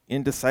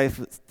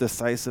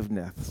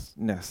 indecisiveness.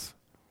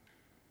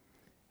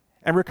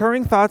 And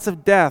recurring thoughts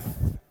of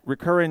death,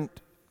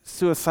 recurrent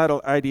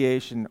suicidal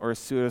ideation or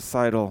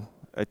suicidal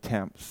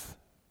attempts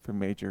for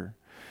major.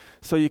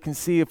 So you can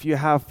see if you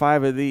have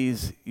 5 of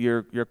these,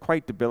 you're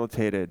quite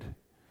debilitated.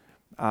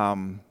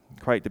 And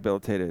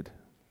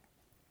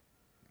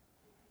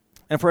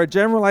for a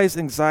generalized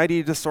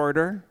anxiety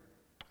disorder,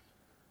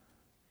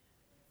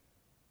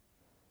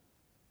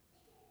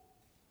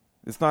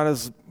 it's not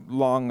as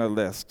long a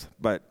list,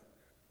 but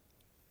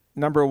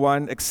number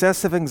 1,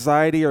 excessive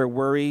anxiety or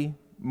worry,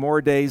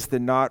 more days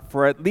than not,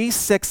 for at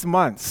least 6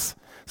 months.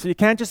 So you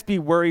can't just be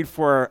worried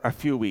for a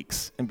few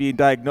weeks and be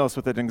diagnosed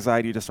with an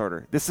anxiety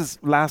disorder. This is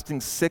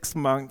lasting 6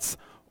 months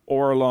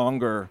or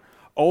longer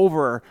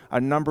over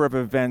a number of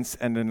events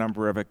and a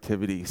number of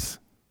activities.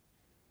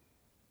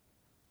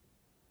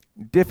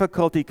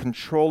 Difficulty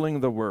controlling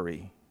the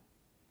worry.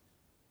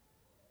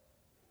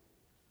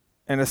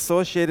 And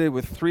associated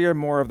with 3 or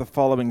more of the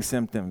following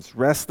symptoms: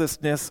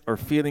 restlessness or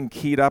feeling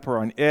keyed up or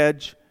on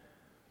edge,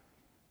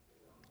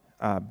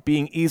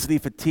 being easily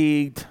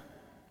fatigued,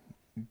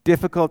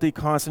 difficulty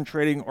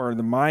concentrating or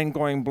the mind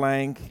going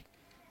blank,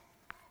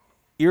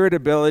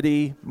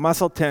 irritability,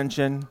 muscle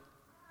tension,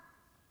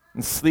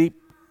 and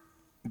sleep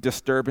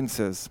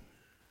disturbances.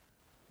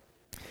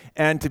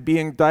 And to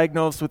being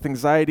diagnosed with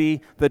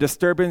anxiety, the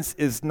disturbance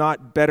is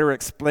not better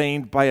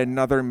explained by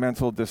another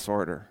mental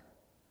disorder.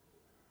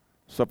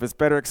 So if it's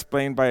better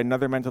explained by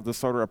another mental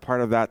disorder, a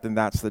part of that, then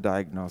that's the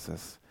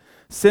diagnosis.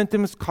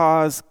 Symptoms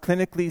cause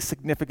clinically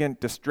significant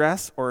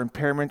distress or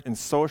impairment in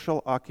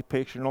social,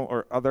 occupational,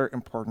 or other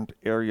important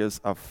areas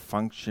of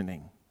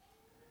functioning.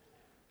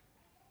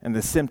 And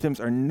the symptoms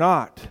are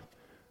not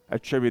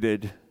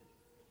attributed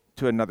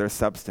to another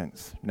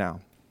substance. Now,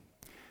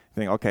 you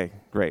think, okay,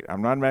 great,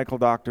 I'm not a medical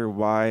doctor,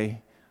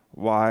 why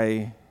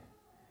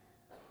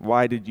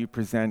did you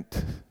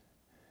present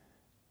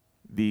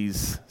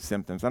these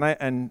symptoms?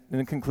 And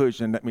in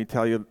conclusion, let me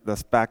tell you,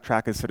 let's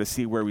backtrack and sort of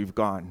see where we've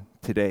gone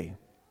today.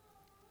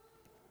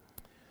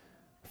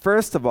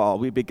 First of all,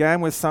 we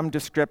began with some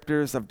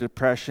descriptors of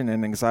depression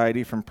and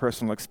anxiety from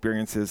personal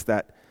experiences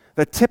that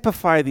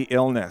typify the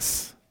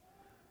illness.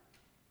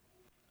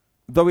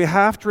 Though we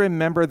have to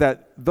remember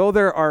that though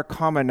there are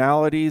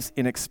commonalities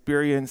in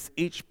experience,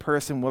 each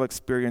person will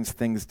experience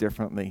things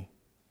differently.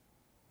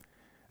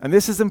 And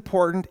this is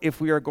important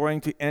if we are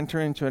going to enter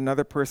into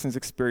another person's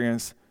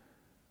experience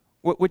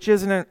which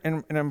is an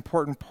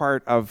important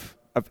part of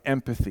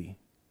empathy,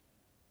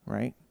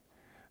 right?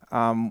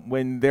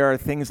 When there are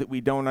things that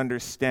we don't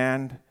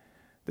understand,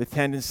 the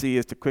tendency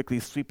is to quickly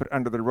sweep it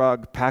under the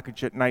rug,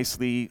 package it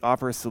nicely,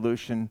 offer a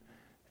solution,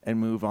 and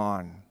move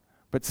on.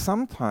 But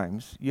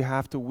sometimes you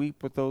have to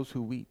weep with those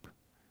who weep.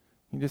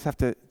 You just have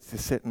to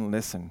sit and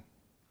listen.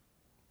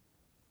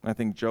 I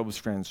think Job's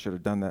friends should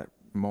have done that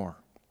more.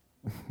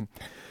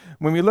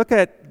 When we look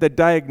at the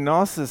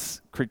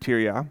diagnosis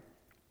criteria,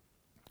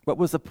 what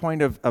was the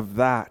point of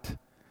that?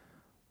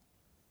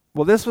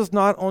 Well, this was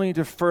not only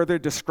to further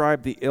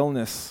describe the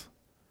illness,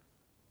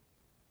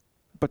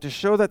 but to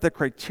show that the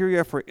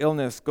criteria for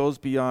illness goes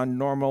beyond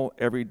normal,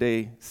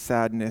 everyday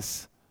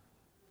sadness,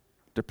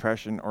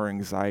 depression, or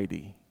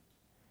anxiety.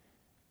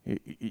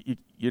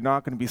 You're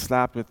not going to be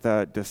slapped with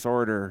a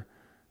disorder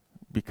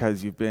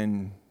because you've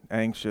been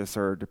anxious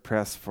or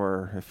depressed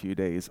for a few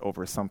days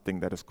over something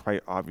that is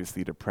quite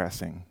obviously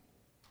depressing.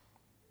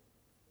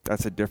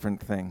 That's a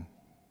different thing.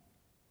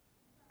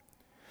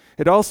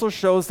 It also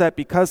shows that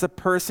because a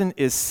person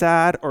is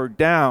sad or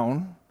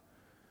down,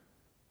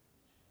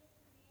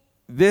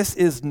 this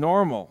is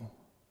normal.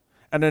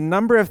 And a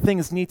number of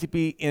things need to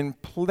be in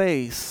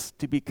place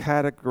to be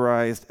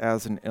categorized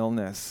as an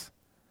illness.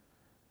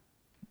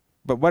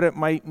 But what it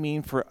might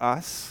mean for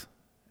us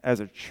as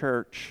a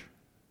church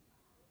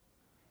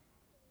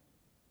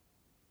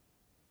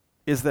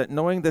is that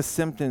knowing the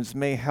symptoms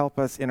may help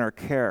us in our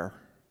care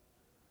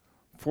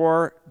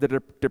for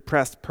the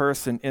depressed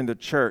person in the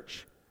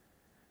church.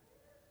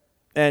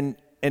 And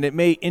it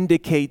may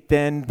indicate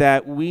then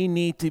that we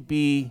need to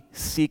be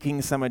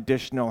seeking some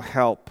additional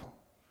help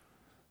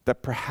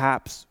that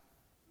perhaps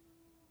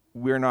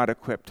we're not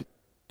equipped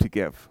to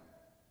give,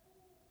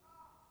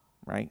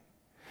 right?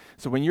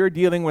 So when you're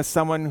dealing with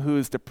someone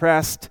who's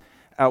depressed,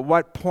 at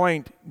what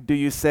point do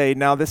you say,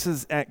 now this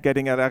is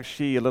getting at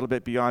actually a little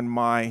bit beyond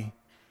my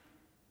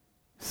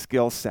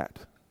skill set?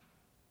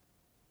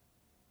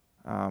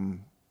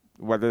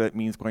 Whether that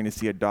means going to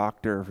see a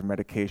doctor for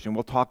medication.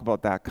 We'll talk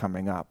about that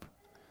coming up.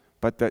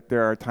 But that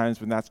there are times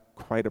when that's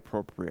quite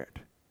appropriate.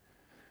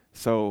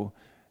 So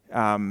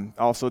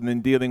also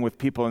then dealing with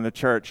people in the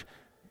church,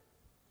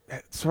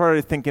 sort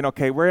of thinking,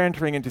 okay, we're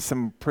entering into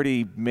some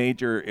pretty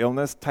major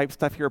illness type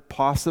stuff here,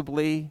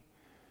 possibly.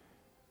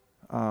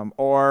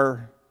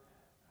 Or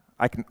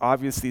I can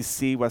obviously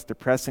see what's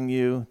depressing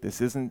you.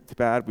 This isn't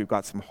bad. We've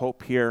got some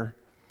hope here.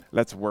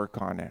 Let's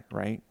work on it,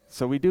 right?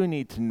 So we do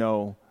need to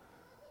know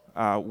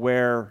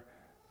where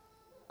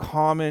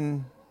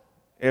common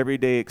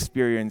everyday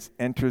experience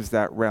enters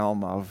that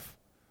realm of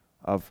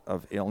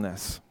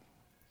illness.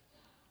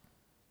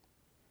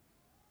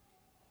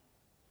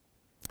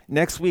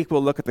 Next week,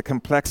 we'll look at the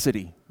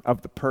complexity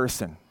of the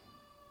person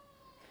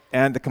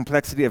and the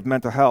complexity of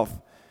mental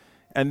health.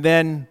 And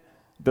then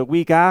the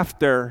week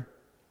after,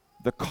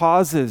 the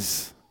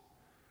causes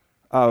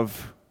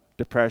of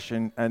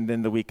depression, and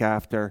then the week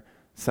after,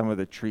 some of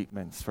the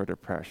treatments for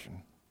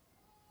depression.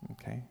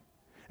 Okay?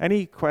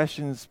 Any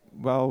questions?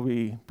 Well,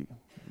 we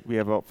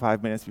have about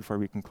 5 minutes before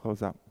we can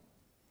close up.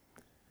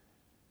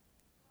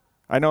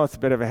 I know it's a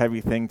bit of a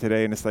heavy thing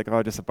today, and it's like,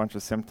 oh, just a bunch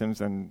of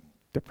symptoms and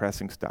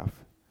depressing stuff.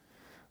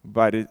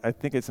 But I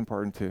think it's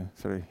important to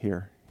sort of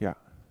hear. Yeah.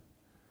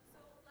 So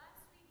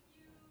last week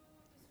you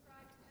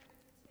described kind of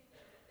a continuum,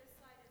 that this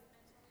side is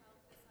mental health,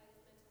 this side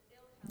is mental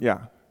ill health,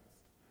 Yeah.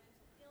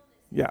 mental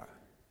illness. Yeah.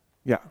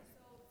 Yeah.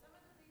 So some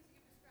of the things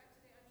you described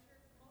today, I'm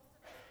sure most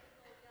of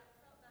us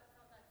people,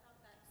 yeah,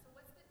 felt that. So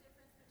what's the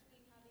difference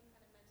between having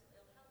kind of mental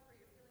ill health, where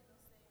you're feeling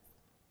those things,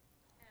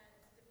 and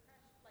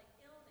depression, like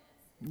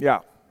illness?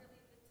 Yeah. Really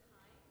the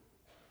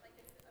time, like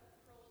it's a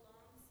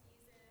prolonged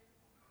season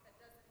that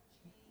doesn't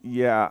change.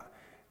 Yeah.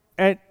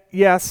 And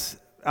yes,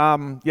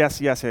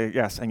 yes,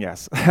 and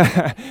yes.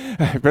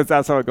 But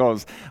that's how it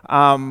goes.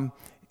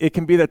 It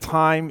can be the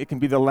time, it can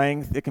be the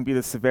length, it can be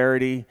the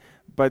severity.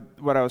 But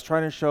what I was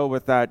trying to show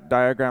with that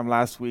diagram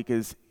last week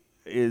is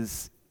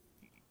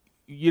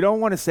you don't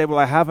want to say, well,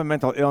 I have a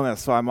mental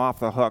illness, so I'm off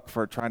the hook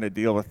for trying to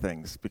deal with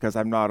things because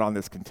I'm not on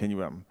this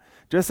continuum.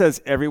 Just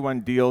as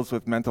everyone deals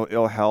with mental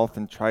ill health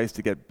and tries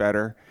to get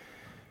better,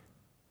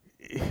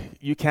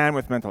 you can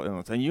with mental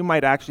illness. And you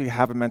might actually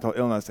have a mental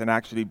illness and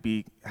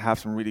actually have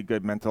some really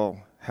good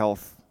mental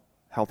health,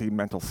 healthy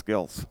mental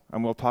skills.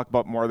 And we'll talk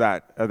about more of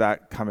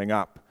that coming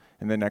up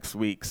in the next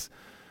weeks.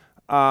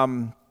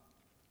 But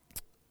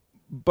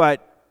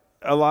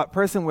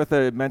person with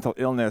a mental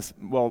illness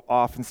will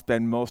often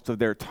spend most of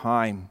their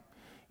time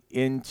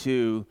in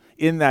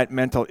that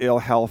mental ill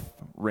health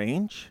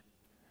range.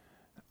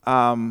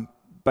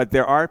 But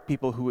there are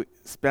people who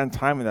spend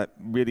time in that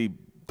really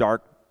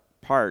dark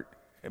part,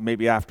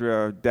 maybe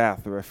after a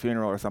death or a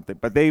funeral or something,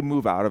 but they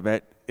move out of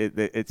it.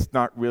 It's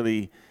not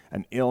really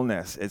an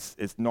illness.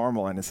 It's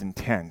normal and it's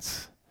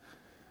intense.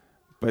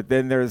 But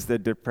then there's the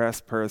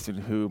depressed person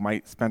who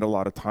might spend a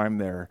lot of time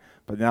there,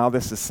 but now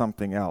this is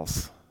something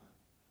else.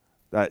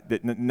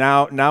 That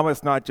now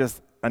it's not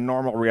just a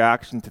normal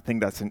reaction to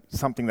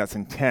something that's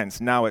intense.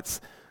 Now it's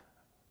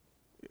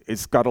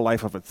got a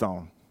life of its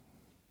own.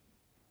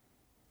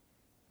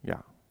 Yeah.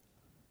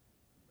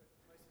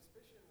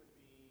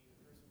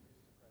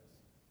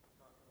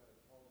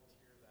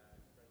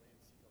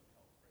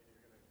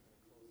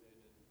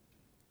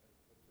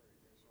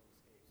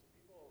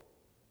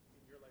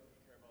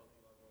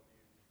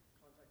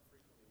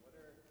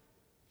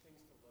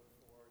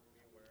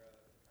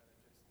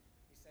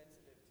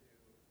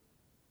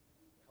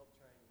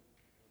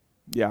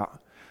 Yeah.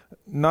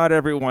 Not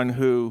everyone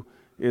who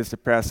is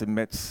depressed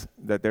admits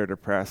that they're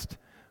depressed,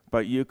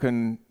 but you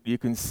can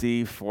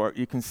see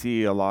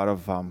a lot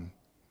of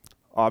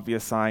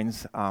obvious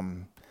signs.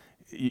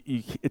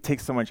 It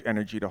takes so much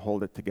energy to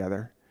hold it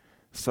together.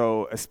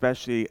 So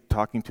especially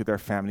talking to their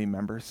family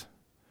members,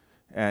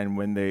 and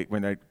when they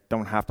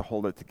don't have to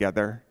hold it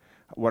together,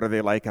 what are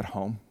they like at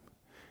home?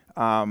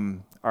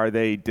 Are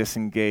they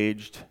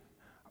disengaged?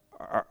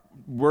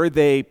 Were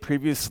they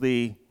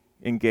previously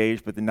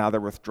engaged, but then now they're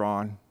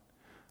withdrawn?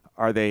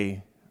 Are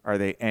they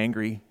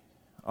angry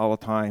all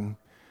the time?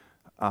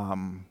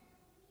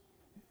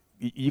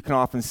 You can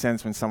often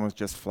sense when someone's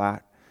just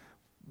flat.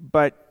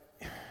 But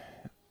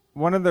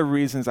one of the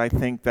reasons I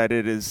think that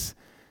it is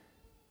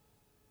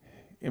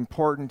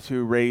important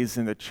to raise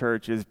in the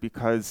church is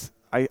because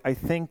I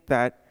think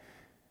that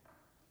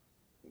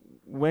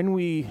when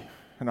we,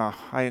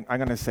 I'm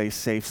going to say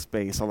safe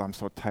space, although I'm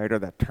so tired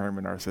of that term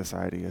in our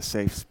society, a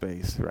safe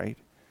space, right?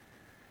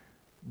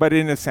 But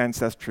in a sense,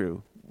 that's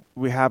true.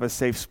 We have a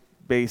safe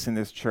space in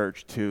this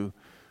church to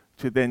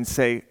then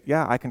say,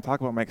 yeah, I can talk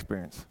about my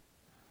experience.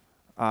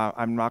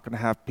 I'm not going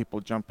to have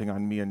people jumping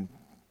on me and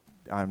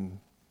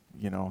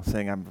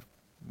saying I'm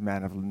a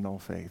man of no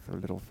faith or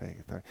little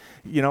faith.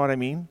 You know what I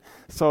mean?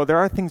 So there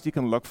are things you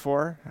can look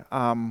for,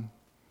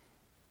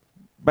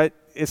 but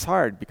it's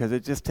hard because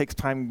it just takes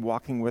time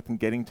walking with and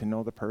getting to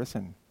know the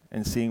person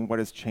and seeing what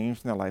has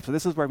changed in their life. So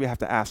this is where we have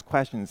to ask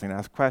questions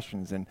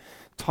and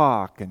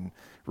talk and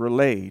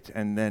relate.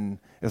 And then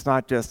it's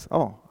not just,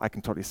 oh, I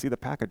can totally see the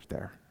package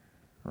there,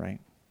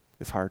 right?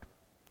 It's hard.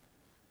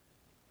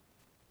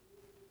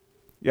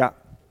 Yeah.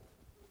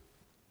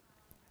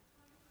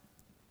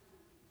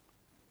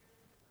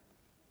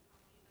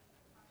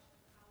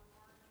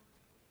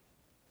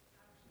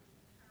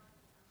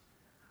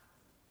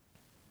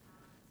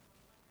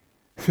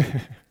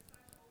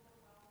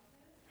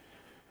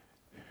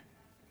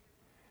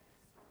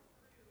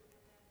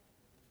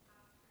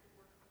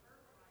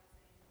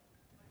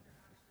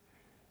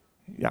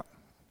 Yeah.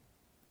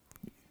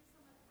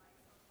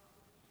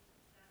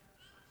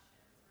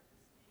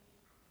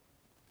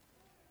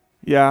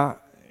 Yeah.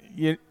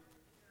 You,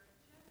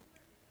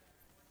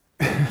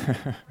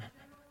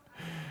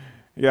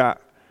 yeah.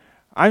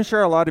 I'm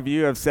sure a lot of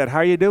you have said, "How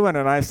are you doing?"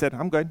 And I said,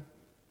 "I'm good.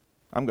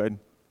 I'm good.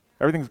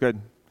 Everything's good."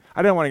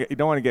 I don't want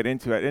to get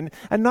into it, and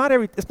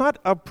it's not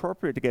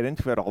appropriate to get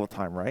into it all the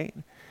time, right?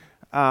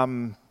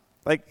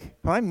 Like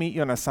when I meet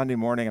you on a Sunday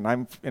morning and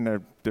I'm in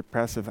a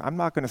depressive, I'm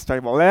not going to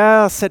start.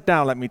 Well, sit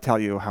down. Let me tell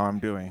you how I'm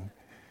doing.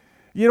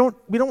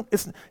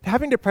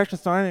 Having depression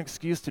is not an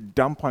excuse to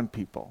dump on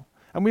people,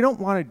 and we don't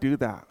want to do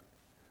that.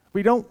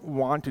 We don't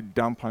want to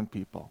dump on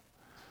people.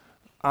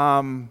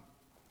 And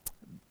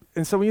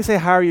so when you say,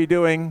 "How are you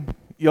doing?"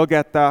 you'll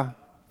get the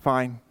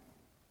fine.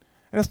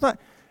 And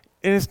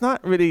it's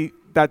not really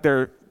that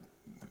they're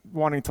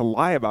wanting to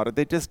lie about it.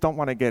 They just don't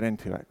want to get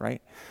into it,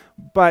 right?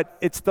 But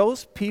it's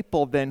those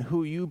people then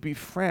who you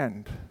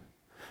befriend.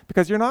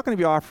 Because you're not going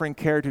to be offering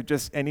care to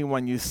just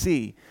anyone you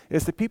see.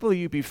 It's the people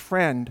you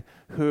befriend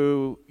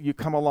who you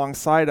come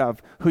alongside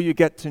of, who you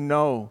get to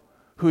know,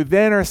 who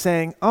then are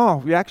saying,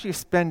 "Oh, you're actually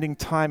spending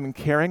time and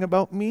caring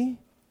about me?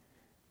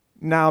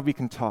 Now we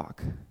can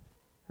talk,"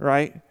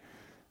 right?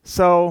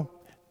 So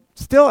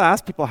still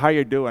ask people how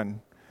you're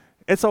doing.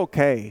 It's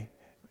okay.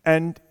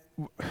 And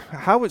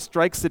how it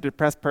strikes the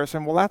depressed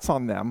person, well, that's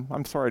on them.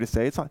 I'm sorry to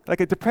say. It's not,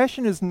 like, a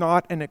depression is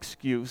not an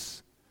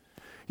excuse.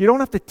 You don't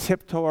have to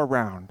tiptoe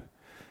around.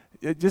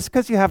 Just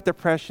because you have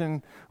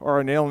depression or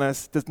an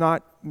illness is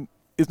not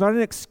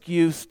an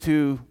excuse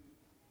to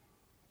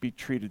be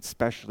treated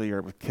specially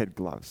or with kid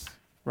gloves,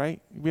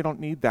 right? We don't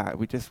need that.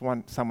 We just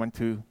want someone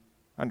to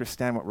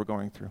understand what we're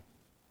going through.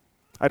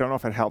 I don't know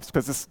if it helps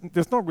because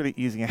there's no really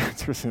easy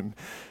answers in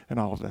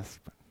all of this.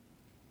 But.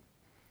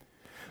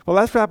 Well,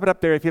 let's wrap it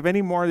up there. If you have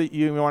any more that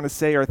you want to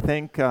say or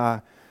think,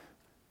 come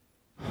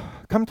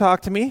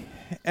talk to me,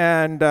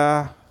 and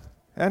I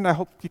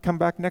hope you come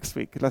back next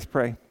week. Let's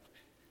pray.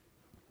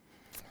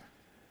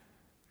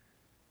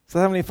 So,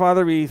 Heavenly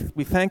Father, we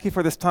thank you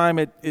for this time.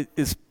 It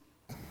is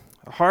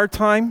a hard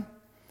time,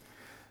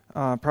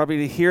 probably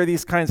to hear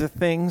these kinds of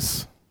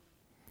things.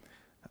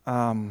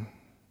 But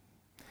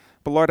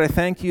Lord, I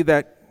thank you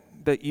that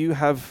you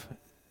have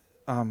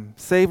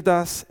saved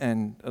us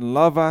and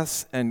love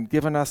us and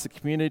given us a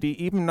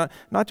community, even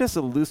not just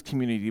a loose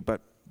community,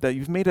 but that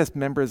you've made us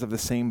members of the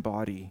same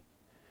body.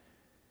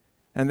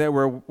 And that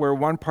where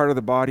one part of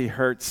the body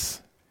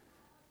hurts,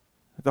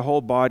 the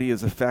whole body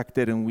is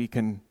affected, and we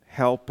can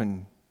help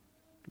and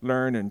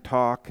learn and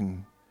talk,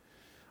 and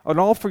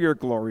all for your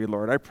glory,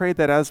 Lord. I pray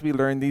that as we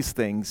learn these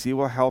things, you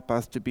will help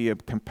us to be a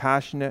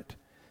compassionate,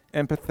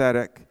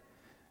 empathetic,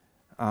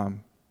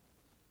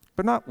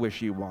 but not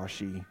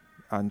wishy-washy,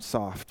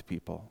 soft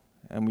people.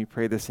 And we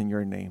pray this in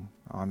your name.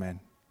 Amen.